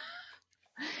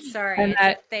 Sorry, it's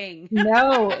a thing.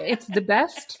 No, it's the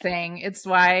best thing. It's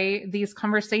why these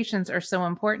conversations are so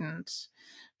important,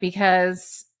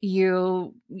 because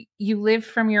you live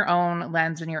from your own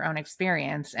lens and your own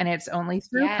experience, and it's only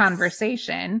through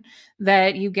conversation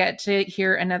that you get to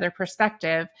hear another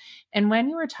perspective. And when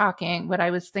you were talking, what I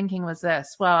was thinking was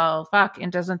this: well, fuck,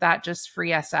 and doesn't that just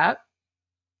free us up?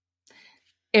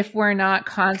 If we're not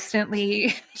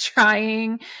constantly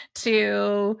trying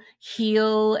to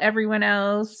heal everyone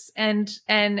else.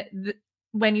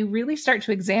 When you really start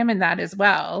to examine that as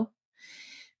well,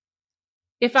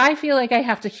 if I feel like I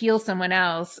have to heal someone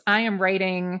else, I am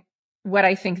writing what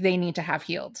I think they need to have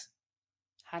healed.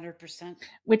 100%.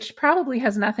 Which probably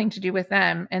has nothing to do with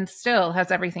them and still has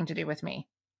everything to do with me.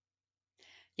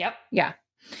 Yep. Yeah.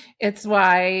 It's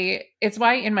why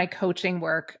in my coaching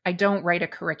work, I don't write a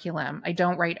curriculum. I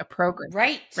don't write a program.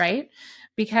 Right?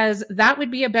 Because that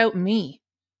would be about me.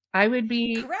 I would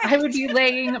be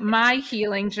laying my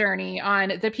healing journey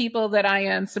on the people that I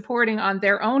am supporting on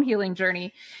their own healing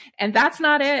journey. And that's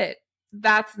not it.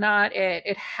 That's not it.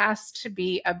 It has to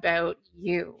be about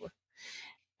you.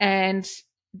 And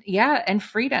and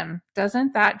freedom.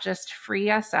 Doesn't that just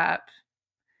free us up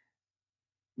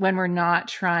when we're not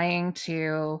trying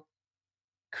to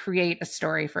create a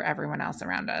story for everyone else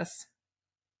around us?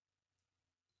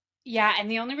 Yeah, and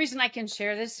the only reason I can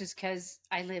share this is because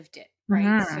I lived it,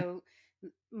 right? So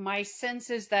my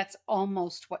sense is that's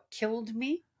almost what killed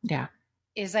me. Yeah.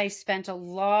 Is I spent a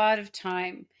lot of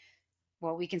time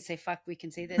well, we can say fuck, we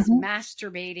can say this, Mhm.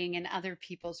 masturbating in other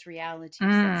people's realities.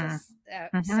 Mm.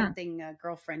 That's something a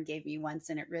girlfriend gave me once,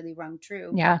 and it really rung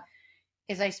true. Yeah.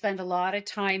 Is I spend a lot of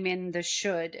time in the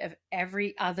should of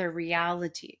every other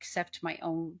reality except my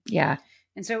own. Yeah.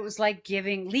 And so it was like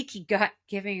leaky gut,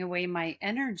 giving away my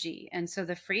energy. And so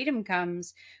the freedom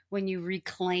comes when you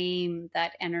reclaim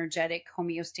that energetic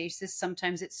homeostasis.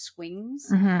 Sometimes it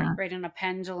swings, Mhm. right, on a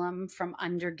pendulum from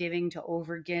under giving to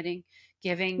over giving,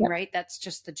 Yep. right? That's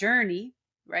just the journey,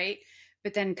 right?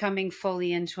 But then coming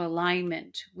fully into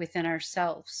alignment within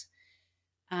ourselves,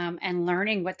 and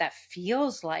learning what that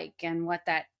feels like and what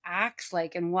that acts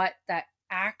like and what that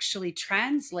actually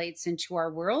translates into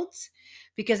our worlds,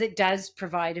 because it does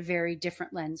provide a very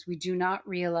different lens. We do not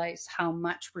realize how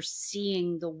much we're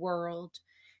seeing the world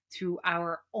through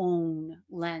our own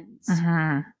lens.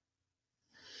 Mhm.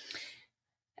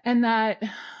 And that,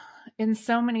 in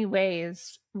so many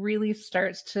ways, really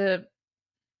starts to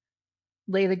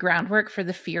lay the groundwork for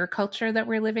the fear culture that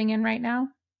we're living in right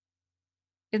now,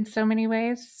 in so many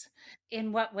ways.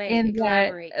 In what way? In that,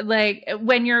 Elaborate. like,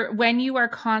 when you are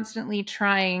constantly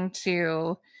trying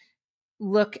to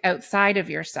look outside of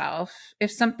yourself, if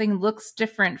something looks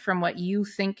different from what you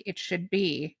think it should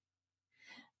be,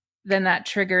 then that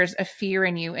triggers a fear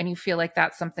in you, and you feel like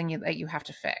that's something that you have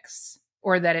to fix,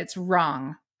 or that it's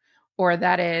wrong, or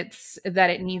that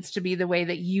it needs to be the way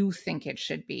that you think it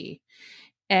should be.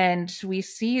 And we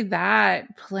see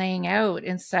that playing out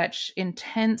in such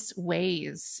intense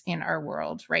ways in our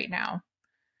world right now.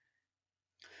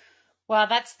 Well,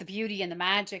 that's the beauty and the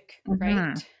magic, Mhm.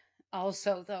 right?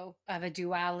 Also, though, of a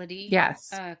duality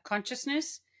Yes.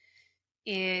 consciousness,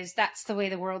 is that's the way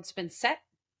the world's been set.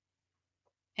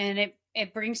 And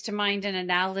it brings to mind an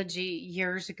analogy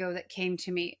years ago that came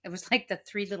to me. It was like the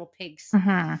three little pigs.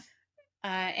 Mhm.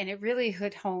 And it really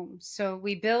hit home. So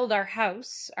we build our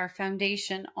house, our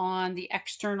foundation, on the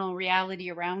external reality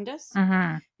around us.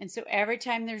 Mhm. And so every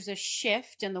time there's a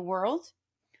shift in the world,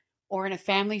 or in a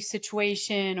family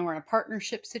situation, or in a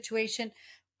partnership situation,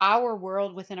 our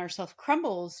world within ourselves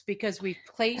crumbles because we've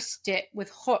placed it with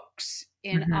hooks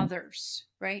in Mhm. others,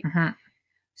 right? Mhm.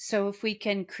 So if we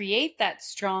can create that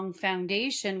strong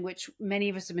foundation, which many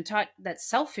of us have been taught that's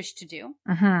selfish to do,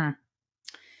 Mhm.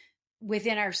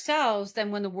 within ourselves, then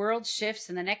when the world shifts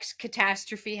and the next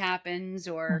catastrophe happens,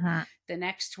 or Mhm. the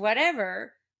next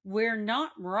whatever, we're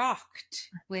not rocked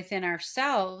within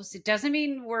ourselves. It doesn't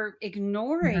mean we're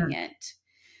ignoring Mhm. it,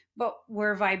 but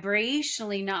we're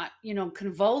vibrationally not,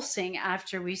 convulsing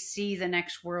after we see the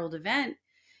next world event,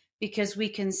 because we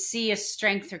can see a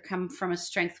strength or come from a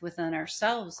strength within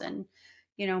ourselves. And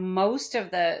most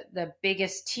of the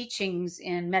biggest teachings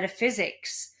in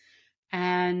metaphysics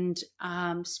and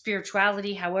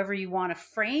spirituality, however you want to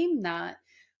frame that,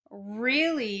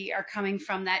 really are coming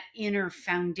from that inner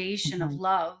foundation of Mhm.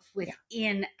 love Yeah.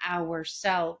 within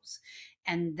ourselves,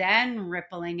 and then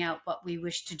rippling out what we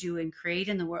wish to do and create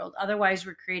in the world. Otherwise,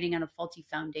 we're creating on a faulty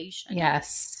foundation.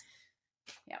 Yes.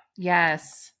 Yeah.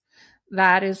 Yes.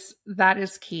 That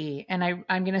is key. And I'm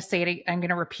going to say it, I'm going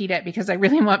to repeat it because I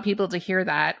really want people to hear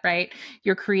that, right?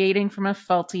 You're creating from a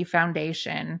faulty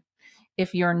foundation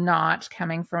if you're not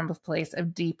coming from a place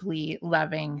of deeply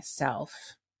loving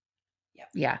self. Yeah.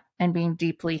 Yeah. And being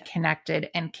deeply Yeah. connected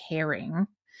and caring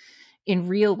in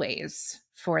real ways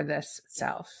for this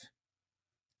self.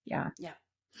 Yeah. Yeah.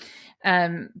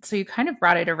 So you kind of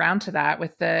brought it around to that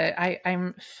with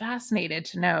I'm fascinated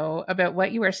to know about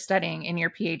what you are studying in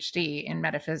your PhD in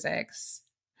metaphysics.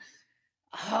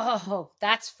 Oh,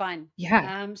 that's fun.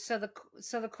 Yeah. So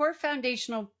the core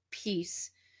foundational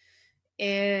piece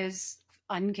is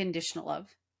unconditional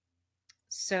love.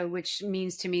 So, which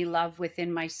means to me love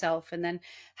within myself. And then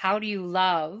how do you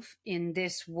love in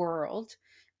this world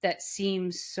that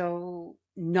seems so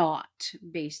not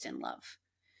based in love?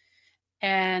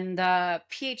 And the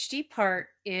PhD part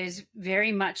is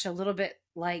very much a little bit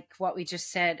like what we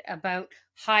just said about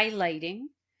highlighting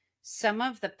some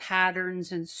of the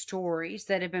patterns and stories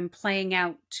that have been playing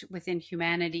out within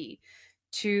humanity,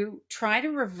 to try to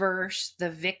reverse the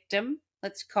victim,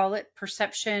 let's call it,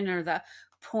 perception, or the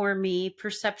poor me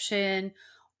perception,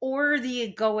 or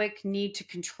the egoic need to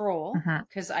control, Mhm.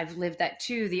 because I've lived that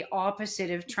too, the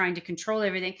opposite of trying to control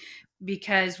everything,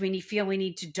 because feel we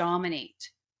need to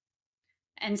dominate,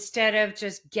 instead of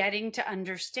just getting to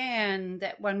understand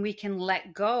that when we can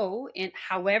let go, in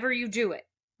however you do it,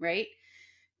 right,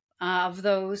 of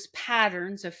those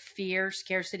patterns of fear,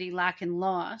 scarcity, lack, and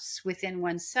loss within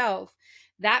oneself,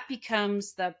 that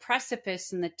becomes the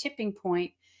precipice and the tipping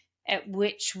point at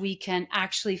which we can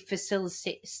actually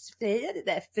facilitate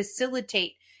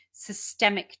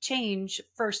systemic change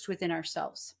first within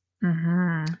ourselves.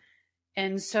 Mm-hmm.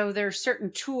 And so there are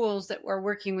certain tools that we're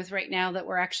working with right now that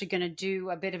we're actually going to do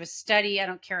a bit of a study. I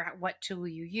don't care what tool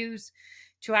you use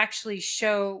to actually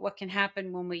show what can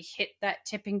happen when we hit that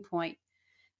tipping point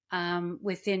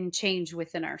within change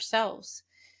within ourselves.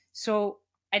 So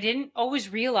I didn't always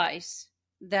realize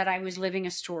that I was living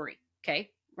a story.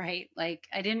 Okay. Right. Like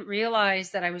I didn't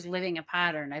realize that I was living a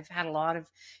pattern. I've had a lot of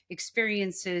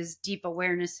experiences, deep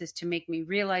awarenesses to make me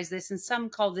realize this. And some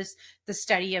call this the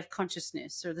study of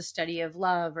consciousness or the study of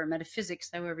love or metaphysics,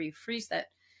 however you phrase that.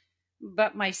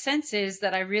 But my sense is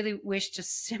that I really wish to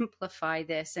simplify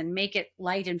this and make it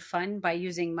light and fun by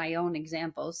using my own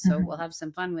examples. So Mm-hmm. we'll have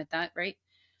some fun with that, right?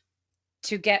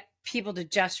 To get people to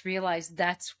just realize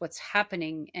that's what's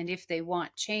happening. And if they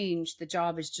want change, the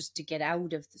job is just to get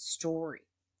out of the story.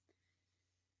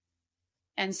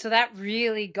 And so that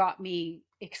really got me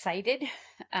excited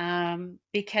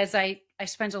because I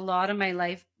spent a lot of my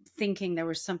life thinking there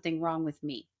was something wrong with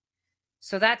me.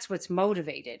 So that's what's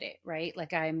motivated it, right?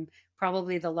 Like I'm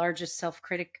probably the largest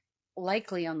self-critic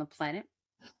likely on the planet.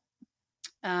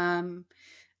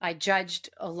 I judged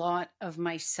a lot of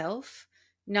myself,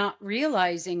 not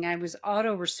realizing I was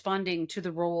auto responding to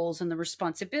the roles and the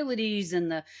responsibilities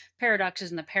and the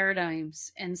paradoxes and the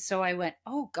paradigms. And so I went,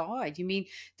 oh God, you mean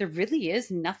there really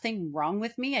is nothing wrong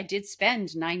with me? I did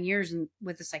spend 9 years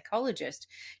with a psychologist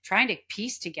trying to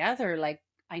piece together, like,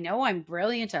 I know I'm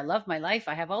brilliant. I love my life.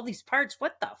 I have all these parts.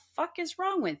 What the fuck is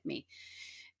wrong with me?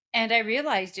 And I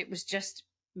realized it was just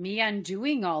me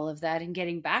undoing all of that and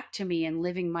getting back to me and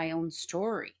living my own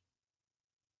story.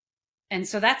 And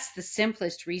so that's the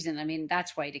simplest reason. I mean,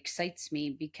 that's why it excites me,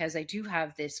 because I do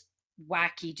have this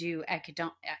wacky do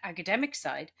academic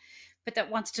side, but that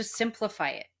wants to simplify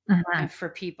it Mm-hmm. for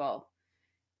people.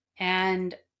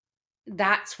 And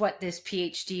that's what this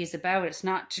PhD is about. It's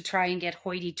not to try and get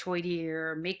hoity-toity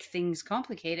or make things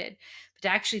complicated, but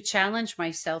to actually challenge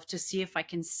myself to see if I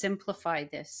can simplify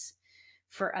this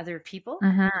for other people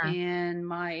Mm-hmm. in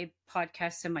my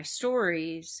podcasts and my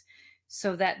stories,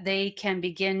 so that they can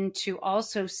begin to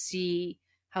also see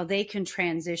how they can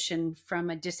transition from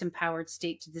a disempowered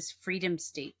state to this freedom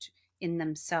state in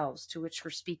themselves, to which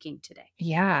we're speaking today.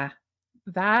 Yeah,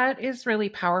 that is really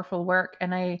powerful work.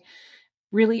 And I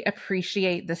really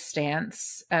appreciate the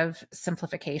stance of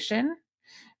simplification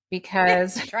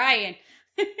because Trying.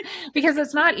 because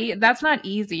it's not that's not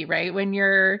easy, right? When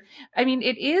you're, I mean,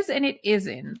 it is and it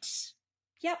isn't.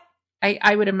 Yep.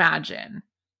 I would imagine.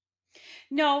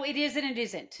 No, it is and it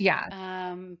isn't.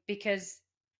 Yeah. Because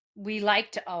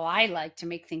I like to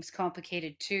make things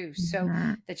complicated too. So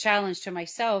Mm-hmm. the challenge to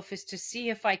myself is to see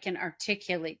if I can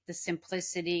articulate the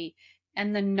simplicity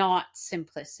and the not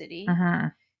simplicity Mm-hmm.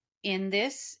 in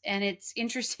this. And it's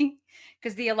interesting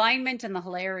because the alignment and the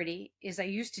hilarity is I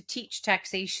used to teach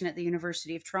taxation at the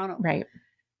University of Toronto. Right.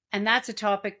 And that's a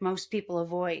topic most people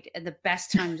avoid at the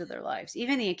best times of their lives,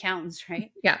 even the accountants,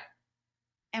 right? Yeah.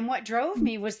 And what drove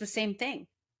me was the same thing.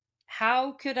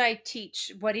 How could I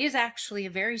teach what is actually a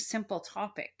very simple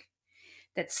topic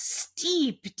that's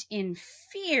steeped in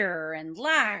fear and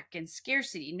lack and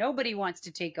scarcity? Nobody wants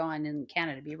to take on in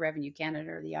Canada, be Revenue Canada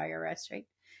or the IRS, right?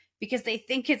 Because they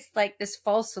think it's like this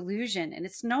false illusion, and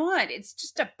it's not. It's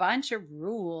just a bunch of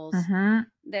rules Mm-hmm.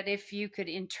 that if you could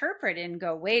interpret and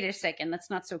go, wait a second, that's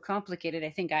not so complicated,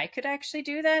 I think I could actually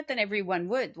do that, then everyone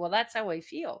would. Well, that's how I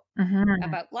feel Mm-hmm.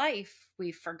 about life.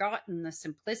 We've forgotten the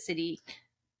simplicity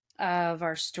of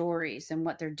our stories and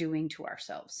what they're doing to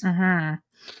ourselves. Mm-hmm.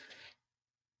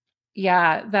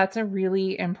 Yeah, that's a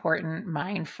really important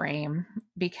mind frame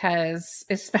because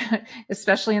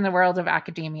especially in the world of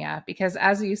academia, because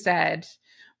as you said,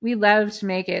 we love to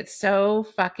make it so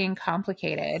fucking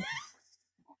complicated.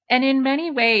 And in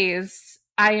many ways,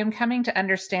 I am coming to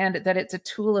understand that it's a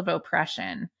tool of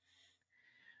oppression.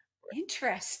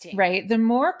 Interesting. Right? The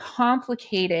more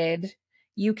complicated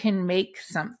you can make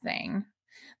something,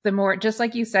 the more, just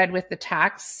like you said with the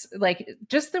tax, like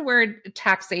just the word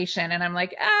taxation. And I'm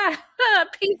like,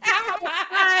 peace out.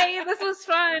 Hi, this was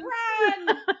fun.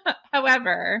 Run!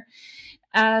 However,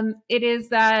 it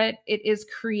is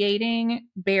creating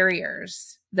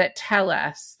barriers that tell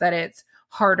us that it's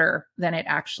harder than it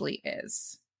actually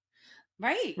is.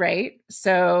 Right. Right.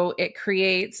 So it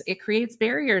creates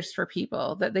barriers for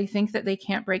people that they think that they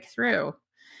can't break through.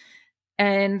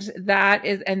 And that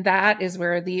is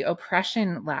where the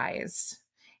oppression lies.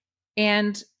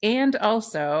 And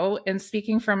also, and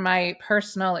speaking from my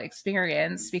personal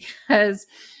experience, because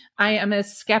I am a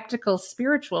skeptical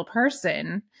spiritual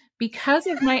person because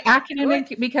of my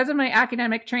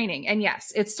academic training. And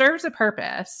yes, it serves a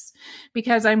purpose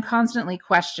because I'm constantly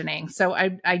questioning. So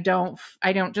I don't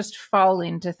just fall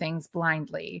into things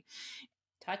blindly.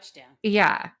 Touchdown.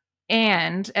 Yeah.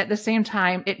 And at the same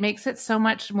time, it makes it so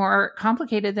much more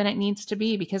complicated than it needs to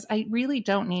be because I really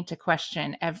don't need to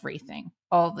question everything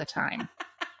all the time.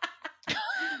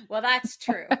 Well, that's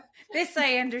true. This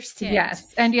I understand.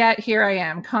 Yes. And yet here I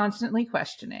am constantly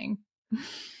questioning.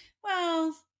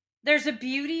 Well, there's a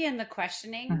beauty in the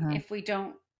questioning if we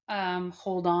don't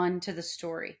hold on to the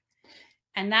story.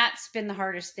 And that's been the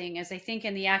hardest thing, is I think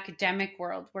in the academic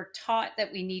world, we're taught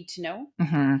that we need to know.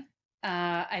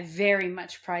 I very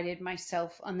much prided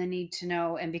myself on the need to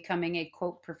know and becoming a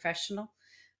quote professional.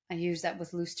 I use that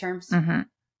with loose terms.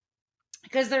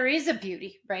 Because there is a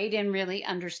beauty, right, in really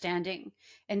understanding.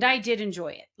 And I did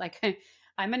enjoy it. Like,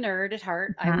 I'm a nerd at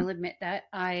heart. I will admit that.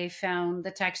 I found the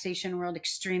taxation world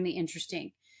extremely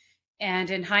interesting.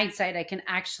 And in hindsight, I can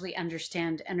actually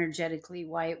understand energetically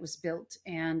why it was built.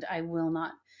 And I will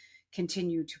not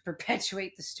continue to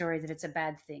perpetuate the story that it's a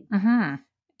bad thing.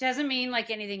 Doesn't mean,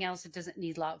 like anything else, it doesn't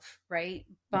need love, right?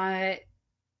 But,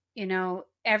 you know,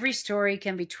 every story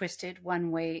can be twisted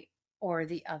one way or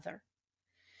the other.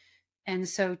 And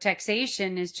so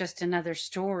taxation is just another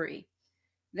story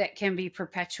that can be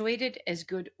perpetuated as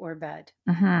good or bad.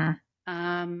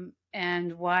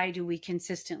 And why do we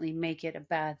consistently make it a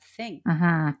bad thing?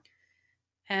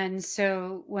 And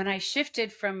so when I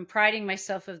shifted from priding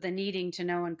myself of the needing to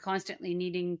know and constantly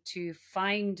needing to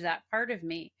find that part of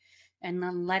me, and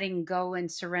then letting go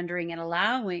and surrendering and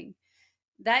allowing,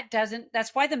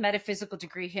 that's why the metaphysical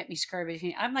degree hit me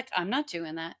squarely. I'm like, I'm not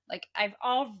doing that. Like, I've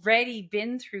already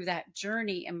been through that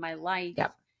journey in my life.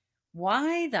 Yep.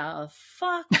 Why the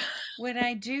fuck would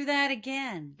I do that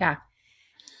again? Yeah.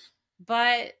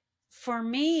 But for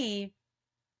me,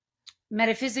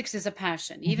 metaphysics is a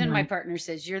passion. Even my partner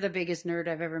says, you're the biggest nerd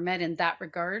I've ever met in that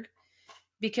regard,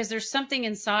 because there's something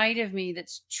inside of me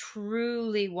that's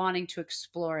truly wanting to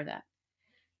explore that.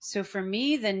 So for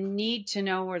me, the need to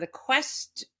know, or the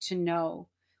quest to know,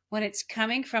 when it's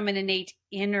coming from an innate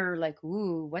inner, like,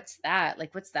 ooh, what's that?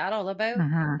 Like, what's that all about?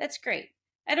 That's great.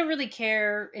 I don't really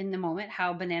care in the moment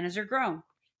how bananas are grown.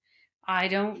 I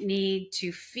don't need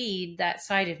to feed that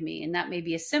side of me. And that may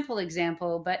be a simple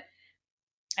example, but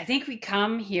I think we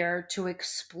come here to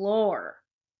explore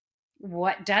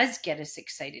what does get us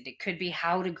excited. It could be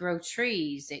how to grow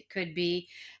trees. It could be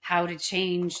how to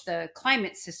change the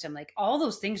climate system. Like, all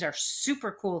those things are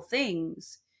super cool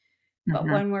things. But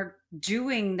when we're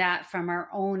doing that from our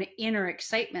own inner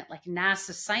excitement, like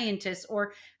NASA scientists,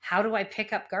 or how do I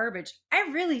pick up garbage? I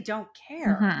really don't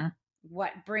care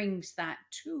what brings that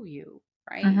to you,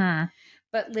 right?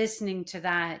 But listening to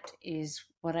that is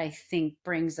what I think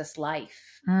brings us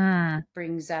life,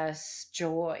 brings us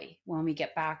joy when we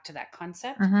get back to that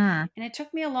concept. And it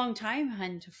took me a long time,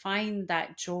 hun, to find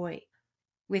that joy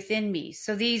within me.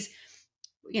 So these,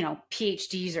 you know,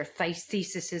 PhDs or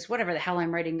theses, whatever the hell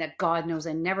I'm writing that God knows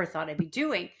I never thought I'd be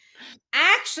doing,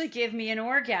 actually give me an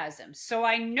orgasm. So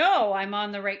I know I'm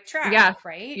on the right track,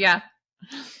 right? Yeah.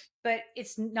 But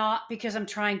it's not because I'm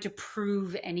trying to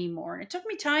prove anymore. And it took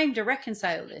me time to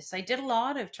reconcile this. I did a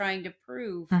lot of trying to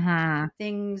prove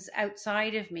things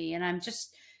outside of me. And I'm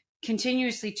just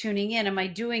continuously tuning in. Am I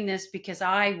doing this because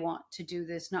I want to do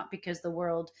this, not because the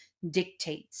world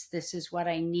dictates this is what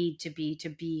I need to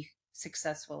be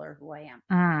successful or who I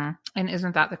am? And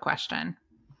isn't that the question?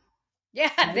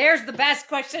 Yeah, there's the best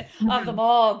question of them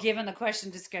all, given the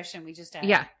question discussion we just had.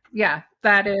 Yeah.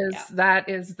 That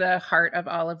is the heart of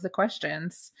all of the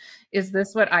questions. Is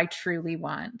this what I truly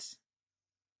want?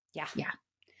 Yeah.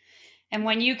 And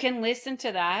when you can listen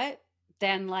to that,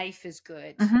 then life is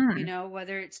good. You know,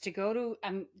 whether it's to go to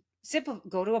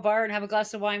go to a bar and have a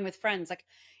glass of wine with friends. Like,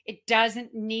 it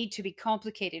doesn't need to be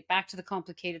complicated. Back to the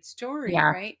complicated story,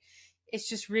 right? It's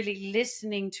just really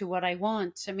listening to what I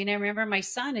want. I mean, I remember my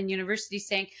son in university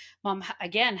saying, Mom,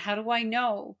 again, how do I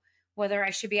know whether I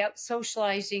should be out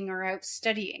socializing or out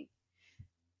studying?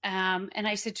 And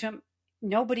I said to him,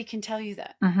 nobody can tell you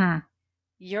that.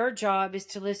 Your job is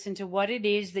to listen to what it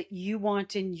is that you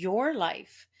want in your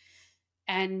life,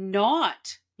 and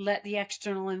not let the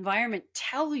external environment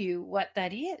tell you what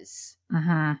that is.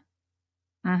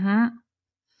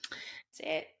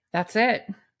 That's it.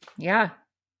 Yeah.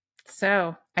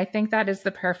 So I think that is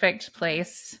the perfect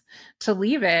place to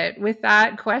leave it, with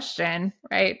that question,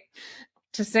 right?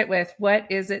 To sit with, what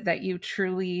is it that you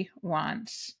truly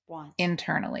want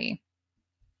internally?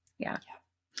 Yeah.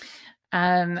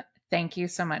 Thank you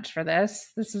so much for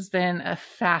this. This has been a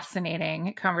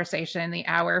fascinating conversation. The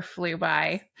hour flew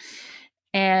by.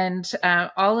 And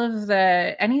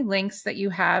any links that you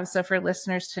have, so for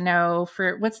listeners to know,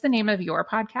 what's the name of your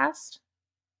podcast?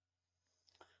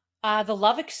 The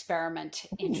Love Experiment,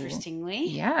 interestingly.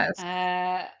 Yes.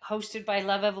 Hosted by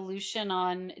Love Evolution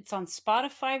it's on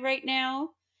Spotify right now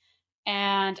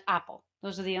and Apple.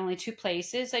 Those are the only two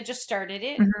places. I just started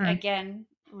it. Again,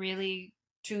 really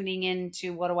tuning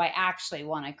into what do I actually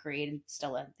want to create, and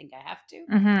still I think I have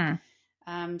to.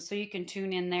 So you can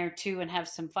tune in there too and have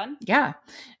some fun. Yeah.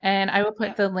 And I will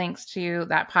put the links to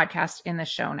that podcast in the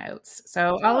show notes.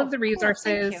 So all of the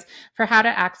resources for how to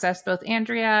access both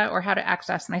Andrea or how to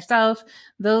access myself,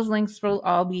 those links will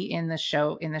all be in the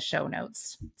show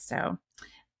notes. So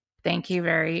thank you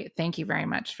very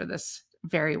much for this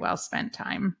very well spent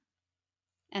time.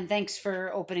 And thanks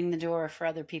for opening the door for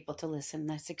other people to listen.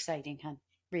 That's exciting, huh?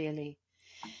 Really.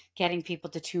 Getting people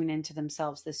to tune into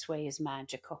themselves this way is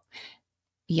magical.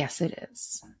 Yes, it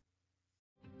is.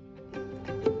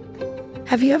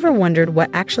 Have you ever wondered what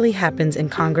actually happens in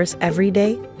Congress every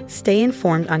day? Stay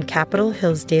informed on Capitol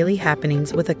Hill's daily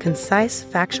happenings with a concise,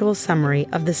 factual summary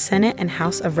of the Senate and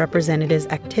House of Representatives'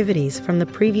 activities from the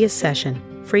previous session,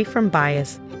 free from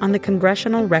bias, on the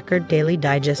Congressional Record Daily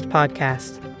Digest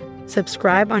podcast.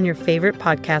 Subscribe on your favorite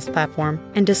podcast platform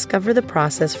and discover the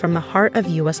process from the heart of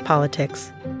U.S.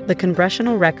 politics. The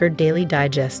Congressional Record Daily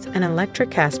Digest, an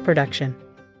Electricast production.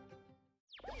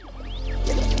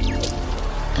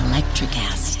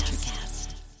 Electricast.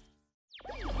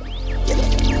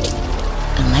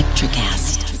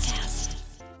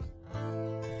 Electricast.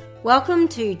 Welcome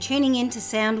to Tuning Into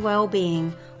Sound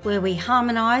Wellbeing, where we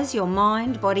harmonise your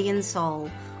mind, body and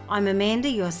soul. I'm Amanda,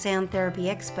 your sound therapy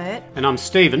expert. And I'm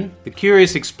Stephen, the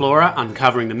curious explorer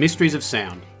uncovering the mysteries of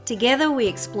sound. Together we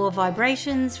explore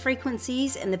vibrations,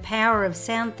 frequencies and the power of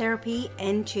sound therapy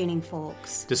and tuning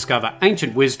forks. Discover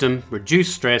ancient wisdom,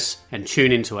 reduce stress and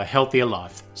tune into a healthier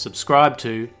life. Subscribe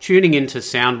to Tuning Into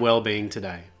Sound Wellbeing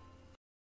today.